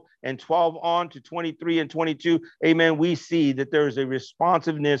 12, and 12 on to 23 and 22. Amen. We see that there is a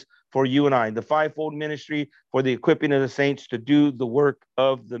responsiveness for you and I, the fivefold ministry, for the equipping of the saints to do the work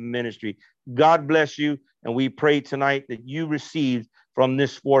of the ministry. God bless you. And we pray tonight that you received from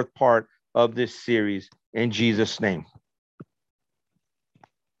this 4th part of this series in Jesus' name.